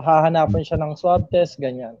 or hahanapan siya ng swab test,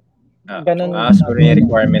 ganyan. Ganun. Siguro yung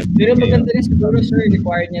requirement. Pero maganda rin siguro, sir,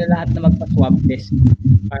 required niya lahat na magpa-swab test.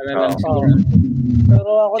 Para lang siguro. Pero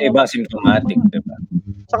ako iba symptomatic, diba?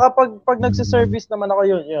 Saka pag nagsiservice naman ako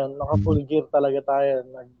yun, naka-full gear talaga tayo.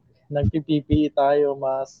 Nag-PPE tayo,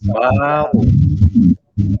 mas... Wow!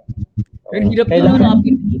 Pero hirap na mga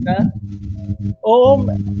PPE ka? Oo,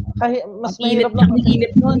 kahit mas mahirap na. Ang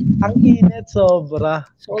init nun. Ang init, sobra.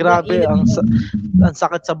 Grabe, ang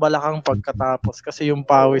sakit sa balakang pagkatapos kasi yung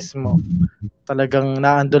pawis mo talagang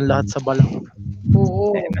naandun lahat sa balakang.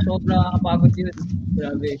 Oo, sobra nakakapagod yun.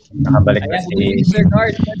 Grabe. Nakabalik na si Sir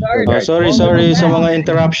Guard. Sorry sa mga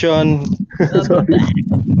interruption.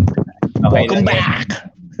 Welcome back!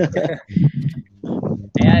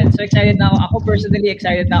 Ayan, so excited na ako. Ako personally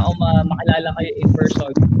excited na ako makilala kayo in person.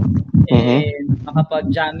 And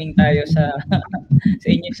makapag-jamming tayo sa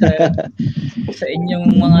inyo sa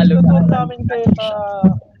inyong mga lugar. Namin kayo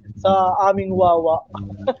sa aming wawa.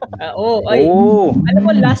 Alam mo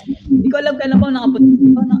hindi ko alam kailan ba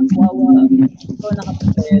nakapunta wawa. Ito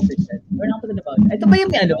nakapunta or nakapunta ba? Ito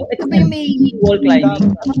ba yung may wall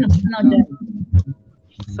climbing?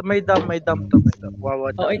 Sa may dam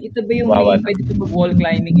wawa. Ito ba yung pwede ko mag-wall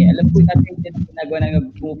climbing eh? Alam ko natin din ginagawa na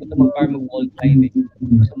pupunta mag-farm mag-wall climbing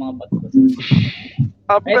sa mga bato.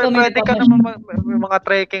 Pwede ka naman may mga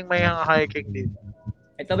trekking, may mga hiking din.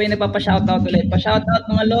 Ito ba yung nagpapa-shoutout ulit? Pa-shoutout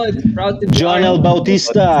mga lords. Proud to be John L.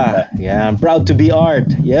 Bautista. Yeah, I'm proud to be art.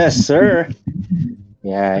 Yes, sir.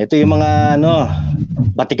 Yeah, ito yung mga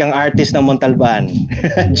batikang artist ng Montalban.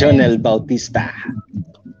 John L. Bautista.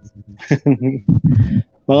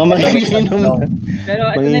 Mga magaling naman. Pero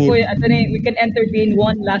ito na, we can entertain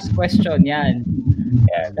one last question. Yan.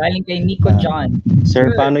 Galing kay Nico John.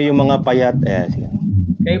 Sir, paano yung mga payat?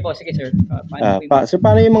 Kayo po, sige sir. Paano po So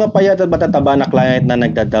paano yung mga payat at matataba na client na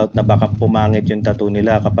nagda-doubt na baka pumangit yung tattoo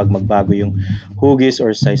nila kapag magbago yung hugis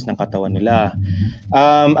or size ng katawan nila?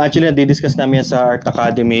 Actually, na-discuss namin sa Art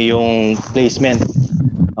Academy yung placement.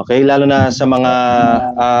 Okay, lalo na sa mga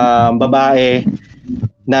babae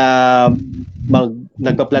na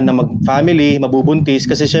nagpa-plan na mag-family, mabubuntis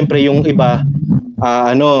kasi syempre yung iba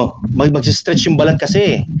mag-stretch yung balat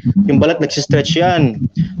kasi. Yung balat nag-stretch yan.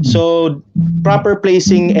 So, proper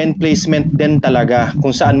placing and placement din talaga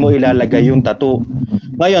kung saan mo ilalagay yung tattoo.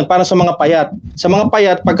 Ngayon, para sa mga payat. Sa mga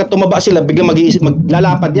payat, pagka tumaba sila, biglang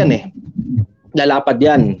maglalapad yan eh. Lalapad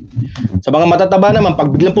yan. Sa mga matataba naman,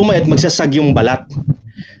 pag biglang pumayat, magsasag yung balat.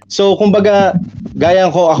 So, kumbaga,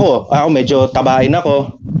 gaya ko ako medyo tabain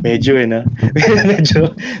ako. Medyo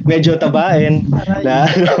medyo tabain. Na,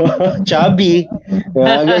 chubby.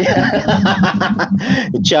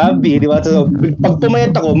 Chubby, di ba? So, pag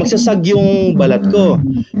pumayat ako, magsasag yung balat ko.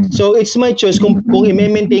 So, it's my choice kung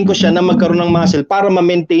i-maintain ko siya na magkaroon ng muscle para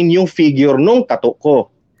ma-maintain yung figure nung tattoo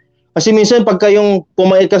ko. Kasi minsan, pagka yung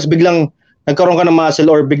pumayat ka, biglang nagkaroon ka ng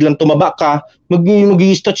muscle or biglang tumaba ka,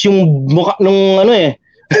 mag-i-stretch yung mukha nung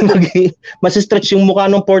mas-stretch yung mukha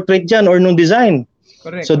ng portrait dyan or nung design.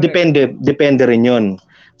 Correct, so correct. depende rin yun.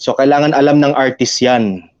 So kailangan alam ng artist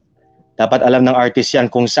yan. Dapat alam ng artist yan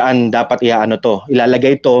kung saan dapat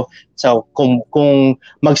ilalagay to. So kung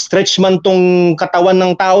mag-stretch man tong katawan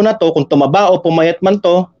ng tao na to, kung tumaba o pumayat man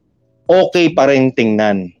to, okay pa rin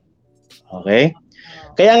tingnan. Okay?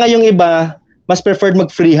 Kaya nga yung iba, mas preferred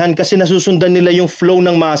mag-freehand kasi nasusundan nila yung flow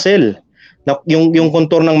ng muscle. Yung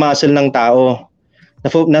contour ng muscle ng tao.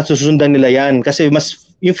 Nasusundan nila yan kasi mas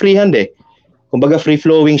yung freehand kumbaga free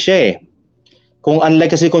flowing siya kung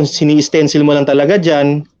unlike kasi kung sini-stencil mo lang talaga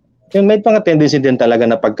dyan, yung may mga tendency din talaga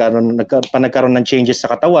na nagkaroon ng changes sa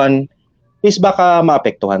katawan is baka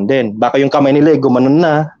maapektuhan din, baka yung kamay nila gumanon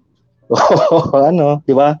na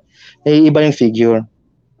di ba, iba yung figure.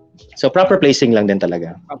 So proper placing lang din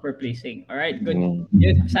talaga. Proper placing. Alright, good.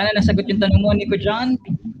 Sana nasagot yung tanong mo, Nico John.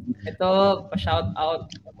 Ito, pa-shout out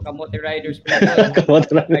Kamote Riders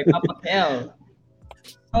Kamote by Papa Kel.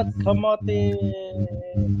 Kamote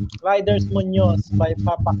Riders Muñoz by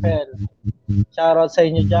Papa Kel. Shoutout sa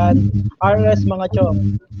inyo dyan. RS mga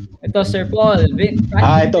chong. Ito, Sir Paul.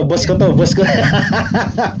 Ito, boss ko.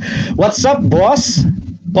 What's up, boss?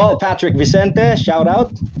 Paul Patrick Vicente, shout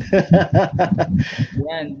out.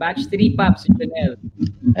 Yan, batch 3 Pops, Janelle.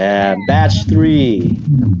 Batch 3.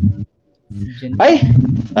 Ay!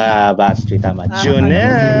 Batch 3 tama.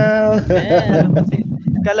 Jonel.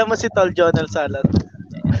 Kala mo si Tol Jonel Salat.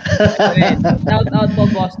 Shout out po,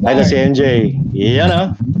 boss. Ito si MJ.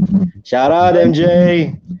 Yan Shout out, MJ.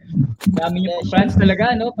 Dami niyo po friends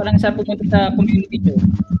talaga, no? Parang sa pumunta sa community nyo.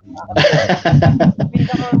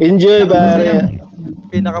 Enjoy, pare.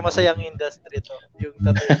 Pinakamasayang industry to, yung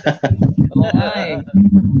tattoo industry. Okay.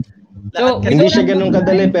 So, hindi siya ganun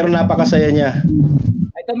kadali pero napakasaya niya.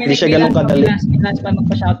 Ito, hindi siya ganun kadali. May last pa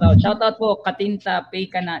magpa-shoutout. Shoutout po, Katinta,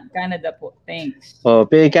 Pay Canada po. Thanks.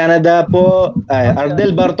 Pay Canada po.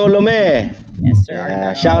 Ardel Bartolome. Yes, sir.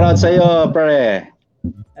 Shoutout sa iyo, pare.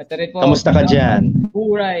 Ito rin po. Kamusta ka dyan?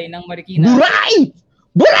 Buray ng Marikina.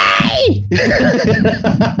 Buray!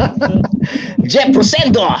 Jeff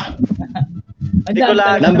Rosendo!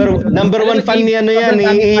 Number one fan niya yan,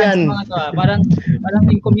 Ian. Parang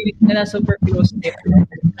yung community nila super close.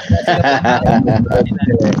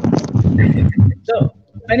 So,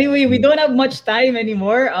 anyway, we don't have much time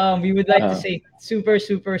anymore. We would like to say super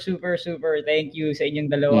thank you sa inyong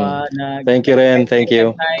dalawa. Thank you rin, thank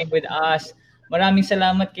you. Time with us. Maraming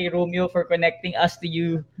salamat kay Romeo for connecting us to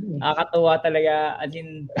you. Nakakatawa talaga. As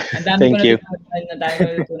in, ang dami ko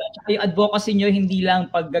natutunan. Tsaka yung advocacy nyo, hindi lang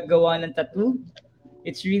paggagawa ng tattoo.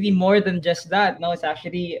 It's really more than just that. No, it's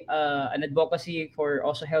actually an advocacy for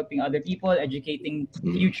also helping other people, educating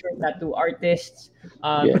future tattoo artists,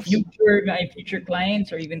 future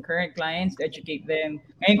clients or even current clients to educate them.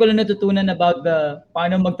 Ngayon ko lang natutunan about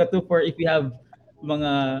paano mag-tattoo for if you have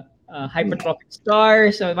mga hypertrophic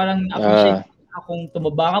scars. So parang appreciate kung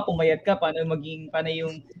tumaba ka, pumayat ka, paano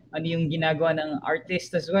yung ginagawa ng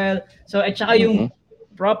artist as well. So at saka yung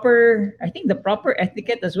the proper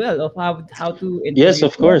etiquette as well of how to Yes,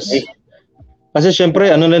 of course. Kasi syempre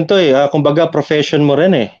kumbaga profession mo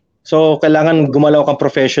rin So kailangan gumalaw kang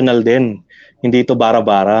professional din. Hindi ito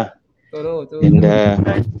bara-bara. Totoo. And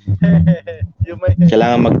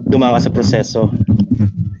kailangan dumaan ka sa proseso.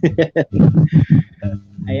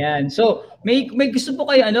 Ayan. So, may gusto po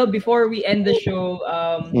kayo before we end the show,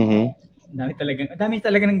 dami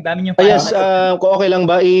talaga ng Yes, kung okay lang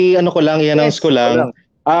ba i-announce ko lang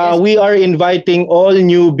We are inviting all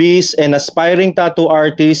newbies and aspiring tattoo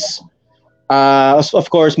artists.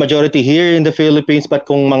 Of course, majority here in the Philippines, but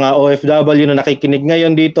kung mga OFW na nakikinig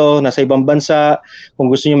ngayon dito, nasa ibang bansa,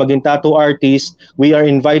 kung gusto niyo maging tattoo artist, we are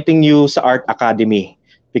inviting you sa Art Academy.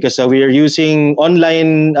 Because we are using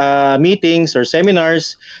online meetings or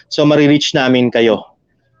seminars, so marireach namin kayo.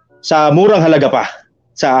 Sa murang halaga pa.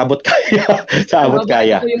 Sa abot kaya. Sa abot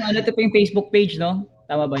kaya. Ito po yung Facebook page, no?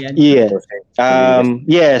 Tama ba yan? Yeah.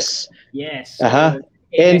 Yes. Yes. Aha.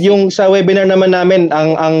 And yung sa webinar naman namin,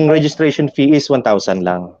 ang registration fee is 1,000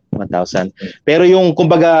 lang. 1,000. Pero yung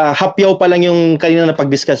kumbaga hapyaw pa lang yung kanina na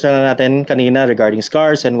pag-discuss na natin kanina regarding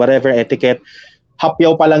scars and whatever etiquette,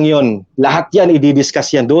 hapyaw pa lang yun. Lahat yan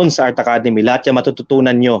i-discuss yan doon sa Art Academy. Lahat yan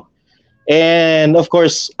matututunan nyo. And of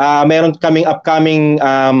course, meron kaming upcoming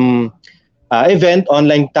event,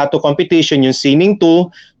 online tattoo competition, yung Sining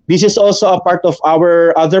 2. This is also a part of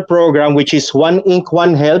our other program which is One Ink,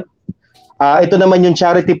 One Health. Ito naman yung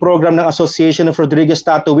charity program ng Association of Rodriguez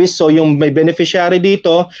Tattooists. So yung may beneficiary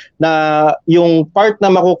dito na yung part na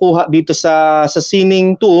makukuha dito sa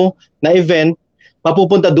Sining 2 na event,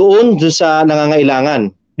 mapupunta doon sa nangangailangan,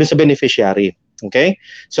 doon sa beneficiary. Okay?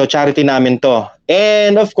 So charity namin to.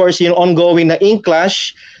 And of course, yung ongoing na Ink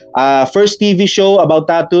Clash, first TV show about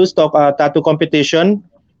tattoos, tattoo competition,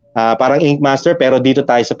 parang Ink Master, pero dito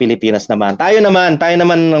tayo sa Pilipinas naman. Tayo naman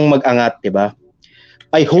ang mag-angat, di ba?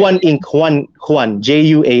 Ay, Juan Ink, Juan, Juan,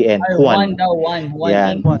 Juan daw, Juan.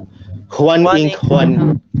 Yan. Juan Ink,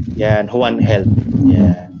 Juan. Yan, Juan Health.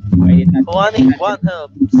 Yan. Juan Ink, Juan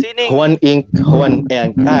Health. Sining. Juan Ink, Juan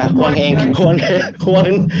Ink. Juan Ink,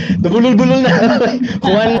 Juan. Nabulol-bulol na.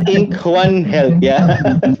 Juan Ink, Juan Health. Yeah.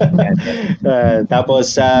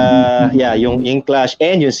 Tapos, yung Ink Clash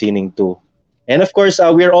and yung Sining 2. And of course,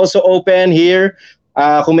 we're also open here.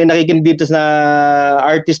 Kung may nakikinig dito na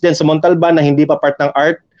artist din sa Montalban na hindi pa part ng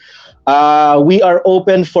art, we are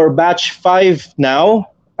open for batch 5 now.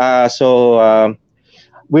 So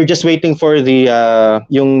we're just waiting for the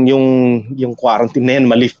yung quarantine na yan,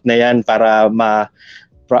 ma-lift na yan para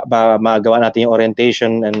magawa natin yung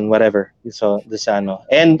orientation and whatever. So this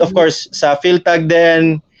and of course sa PhilTag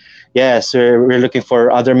din, yes, we're looking for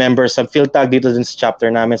other members sa PhilTag dito din sa chapter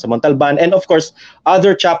namin sa Montalban, and of course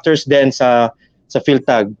other chapters din sa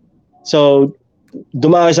PhilTag. So,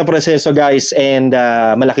 dumaan sa proseso, guys, and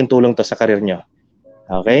malaking tulong to sa karir nyo.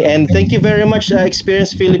 Okay? And thank you very much,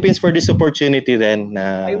 Experience Philippines, for this opportunity then.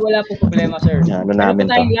 Ay, wala po problema, sir.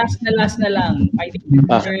 Namin to. Last na lang.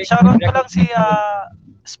 Shoutout ko lang si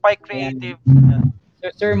Spike Creative.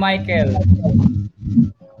 Sir Michael.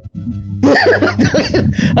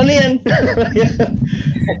 Ano yan?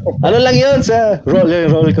 Ano lang yun sa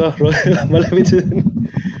roll ko. Malapit yun.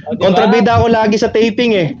 Diba? Kontrabida ako lagi sa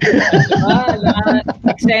taping eh.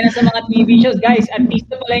 Eksena sa mga TV shows. Guys,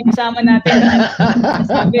 artista pala yung kasama natin.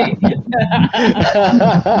 Sabi.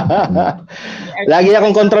 Lagi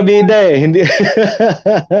akong kontrabida eh. Hindi.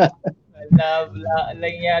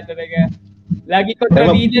 Lang yan talaga. Lagi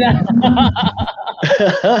kontrabida na.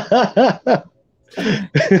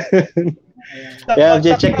 Yeah,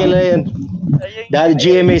 check nila yun. Dahil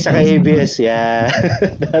GMA sa ABS, yeah.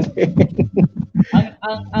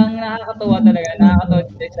 ang nakakatawa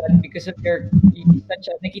because of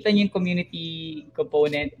nakita niyo yung community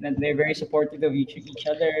component na they're very supportive of each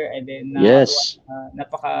other, and then yes,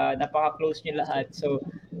 napaka-close niyo lahat. So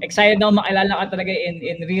excited na ako makilala ka talaga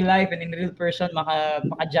in real life and in real person,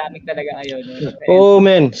 maka-jamming talaga kayo. No? Oh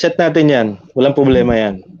man, set natin yan. Walang problema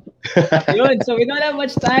yan. Yun. So we don't have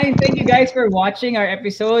much time. Thank you guys for watching our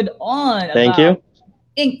episode on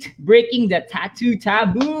Inked, Breaking the Tattoo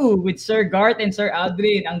Taboo with Sir Garth and Sir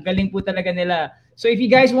Aldrin. Ang galing po talaga nila. So if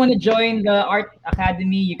you guys want to join the Art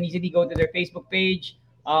Academy, you can easily go to their Facebook page.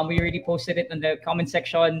 We already posted it in the comment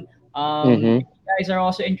section. If you guys are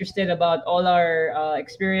also interested about all our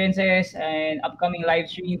experiences and upcoming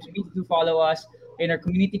live streams, please do follow us in our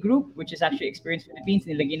community group, which is actually Experience Philippines.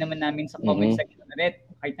 Nilagay naman namin sa comment section ulit.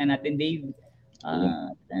 Kahit na natin, Dave.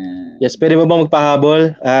 Yes, pwede ba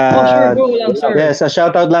magpahabol? Sure, go lang, sir. Yes, a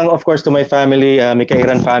shout out lang of course to my family,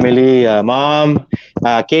 Mikairan family, mom,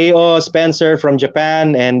 K.O., Spencer from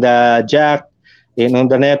Japan, and Jack in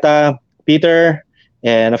Undaneta, Peter,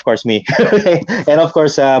 and of course me. And of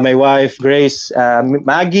course my wife, Grace,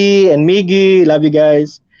 Maggie, and Miggy. Love you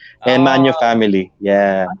guys. And Manyo family.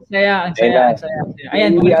 Yeah. Ang saya.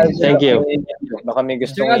 Ayan, thank you. Baka may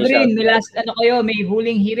gusto Sir Adrian, may last kayo, may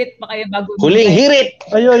huling hirit pa kayo bago. Huling hirit.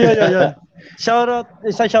 Ayun.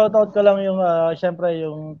 Shoutout ko lang yung syempre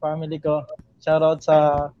yung family ko. Shoutout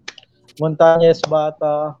sa Montañez,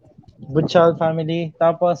 Bata, Butchal family.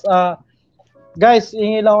 Tapos guys,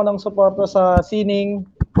 hingi lang ako ng suporta sa Sining,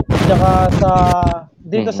 tsaka sa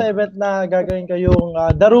dito sa event na gagawin ko yung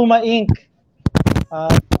Daruma Inc.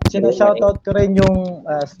 Shoutout ko rin yung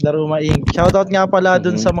Daruma Inc. Shoutout nga pala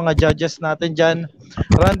dun sa mga judges natin dyan.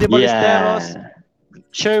 Randy Ballesteros,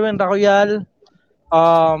 Sherwin Racoyal,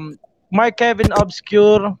 Mark Kevin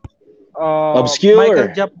Obscure,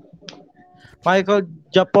 Michael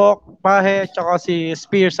Japok, Pahe, tsaka si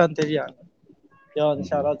Spear Santillan. Yun,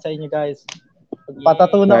 shoutout sa inyo guys.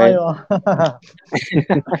 Patato na kayo.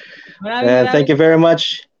 Thank you very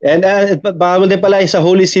much. And bawal din pala sa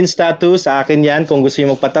Holy Sins Tattoo. Sa akin yan, kung gusto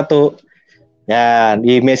nyo magpatato. Yan,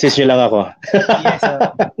 i-message nyo lang ako. Yes.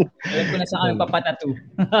 Alam ko na sa kami papatato.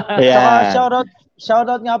 Yeah. Saka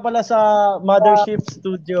shoutout nga pala sa Mothership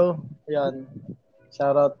Studio. Yan.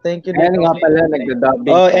 Shoutout. Thank you. Ayan nga pala,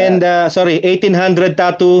 nagda-dubbing. Oh, and 1800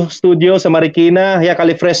 Tattoo Studio sa Marikina.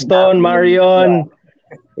 Yakali Freston, Marion.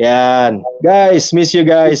 Yan. Guys, miss you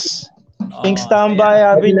guys. King Standby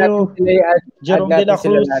Avenue, Jerome de la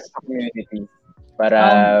Cruz. Para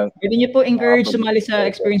pwede niyo po encourage sumali sa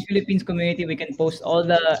Experience Philippines community. We can post all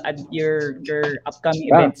the your upcoming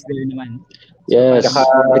events there naman. Yes.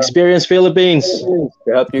 Experience Philippines.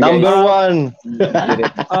 Number 1.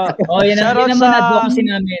 Yan naman advocacy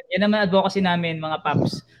namin. Yan naman advocacy namin, mga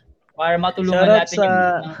paps. Para matulungan natin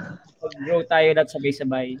mag-grow tayo lahat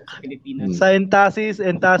sabay-sabay sa Pilipinas. Sa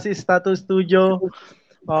Entasis Tattoo Studio,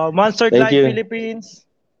 Monster Life Philippines,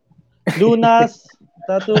 Lunas,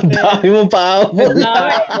 Tattoo Fair. Dami mong paabot.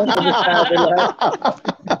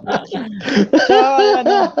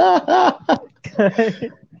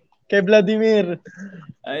 Kay Vladimir.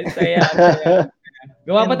 Ay, saya.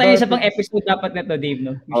 Gawa pa tayo sa pang episode dapat nito, Dave,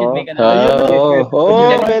 no? We should make an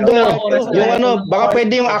pwede. Yung baka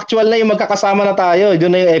pwede yung actual na yung magkakasama na tayo.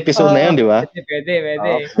 Doon na yung episode na yun, di ba? Pwede.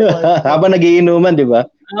 Habang nagiinuman, di ba?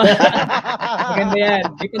 Maganda yan.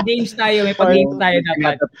 May pag-games tayo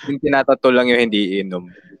dapat. Yung tinatato lang yung hindi inom.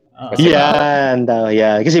 Yan.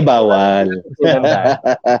 Kasi bawal.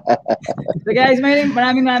 So guys,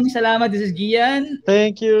 maraming salamat. This is Gian.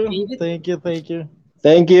 Thank you.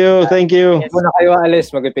 Thank you. Muna kayo alis,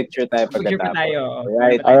 mag-picture tayo pagkatapos.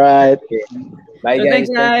 Alright. Bye guys. Thanks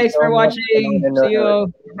guys for watching. See you.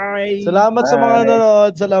 Bye. Salamat sa mga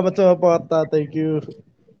nanonood. Salamat sa mga porta. Thank you.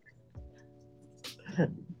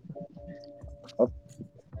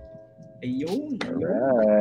 Ayun.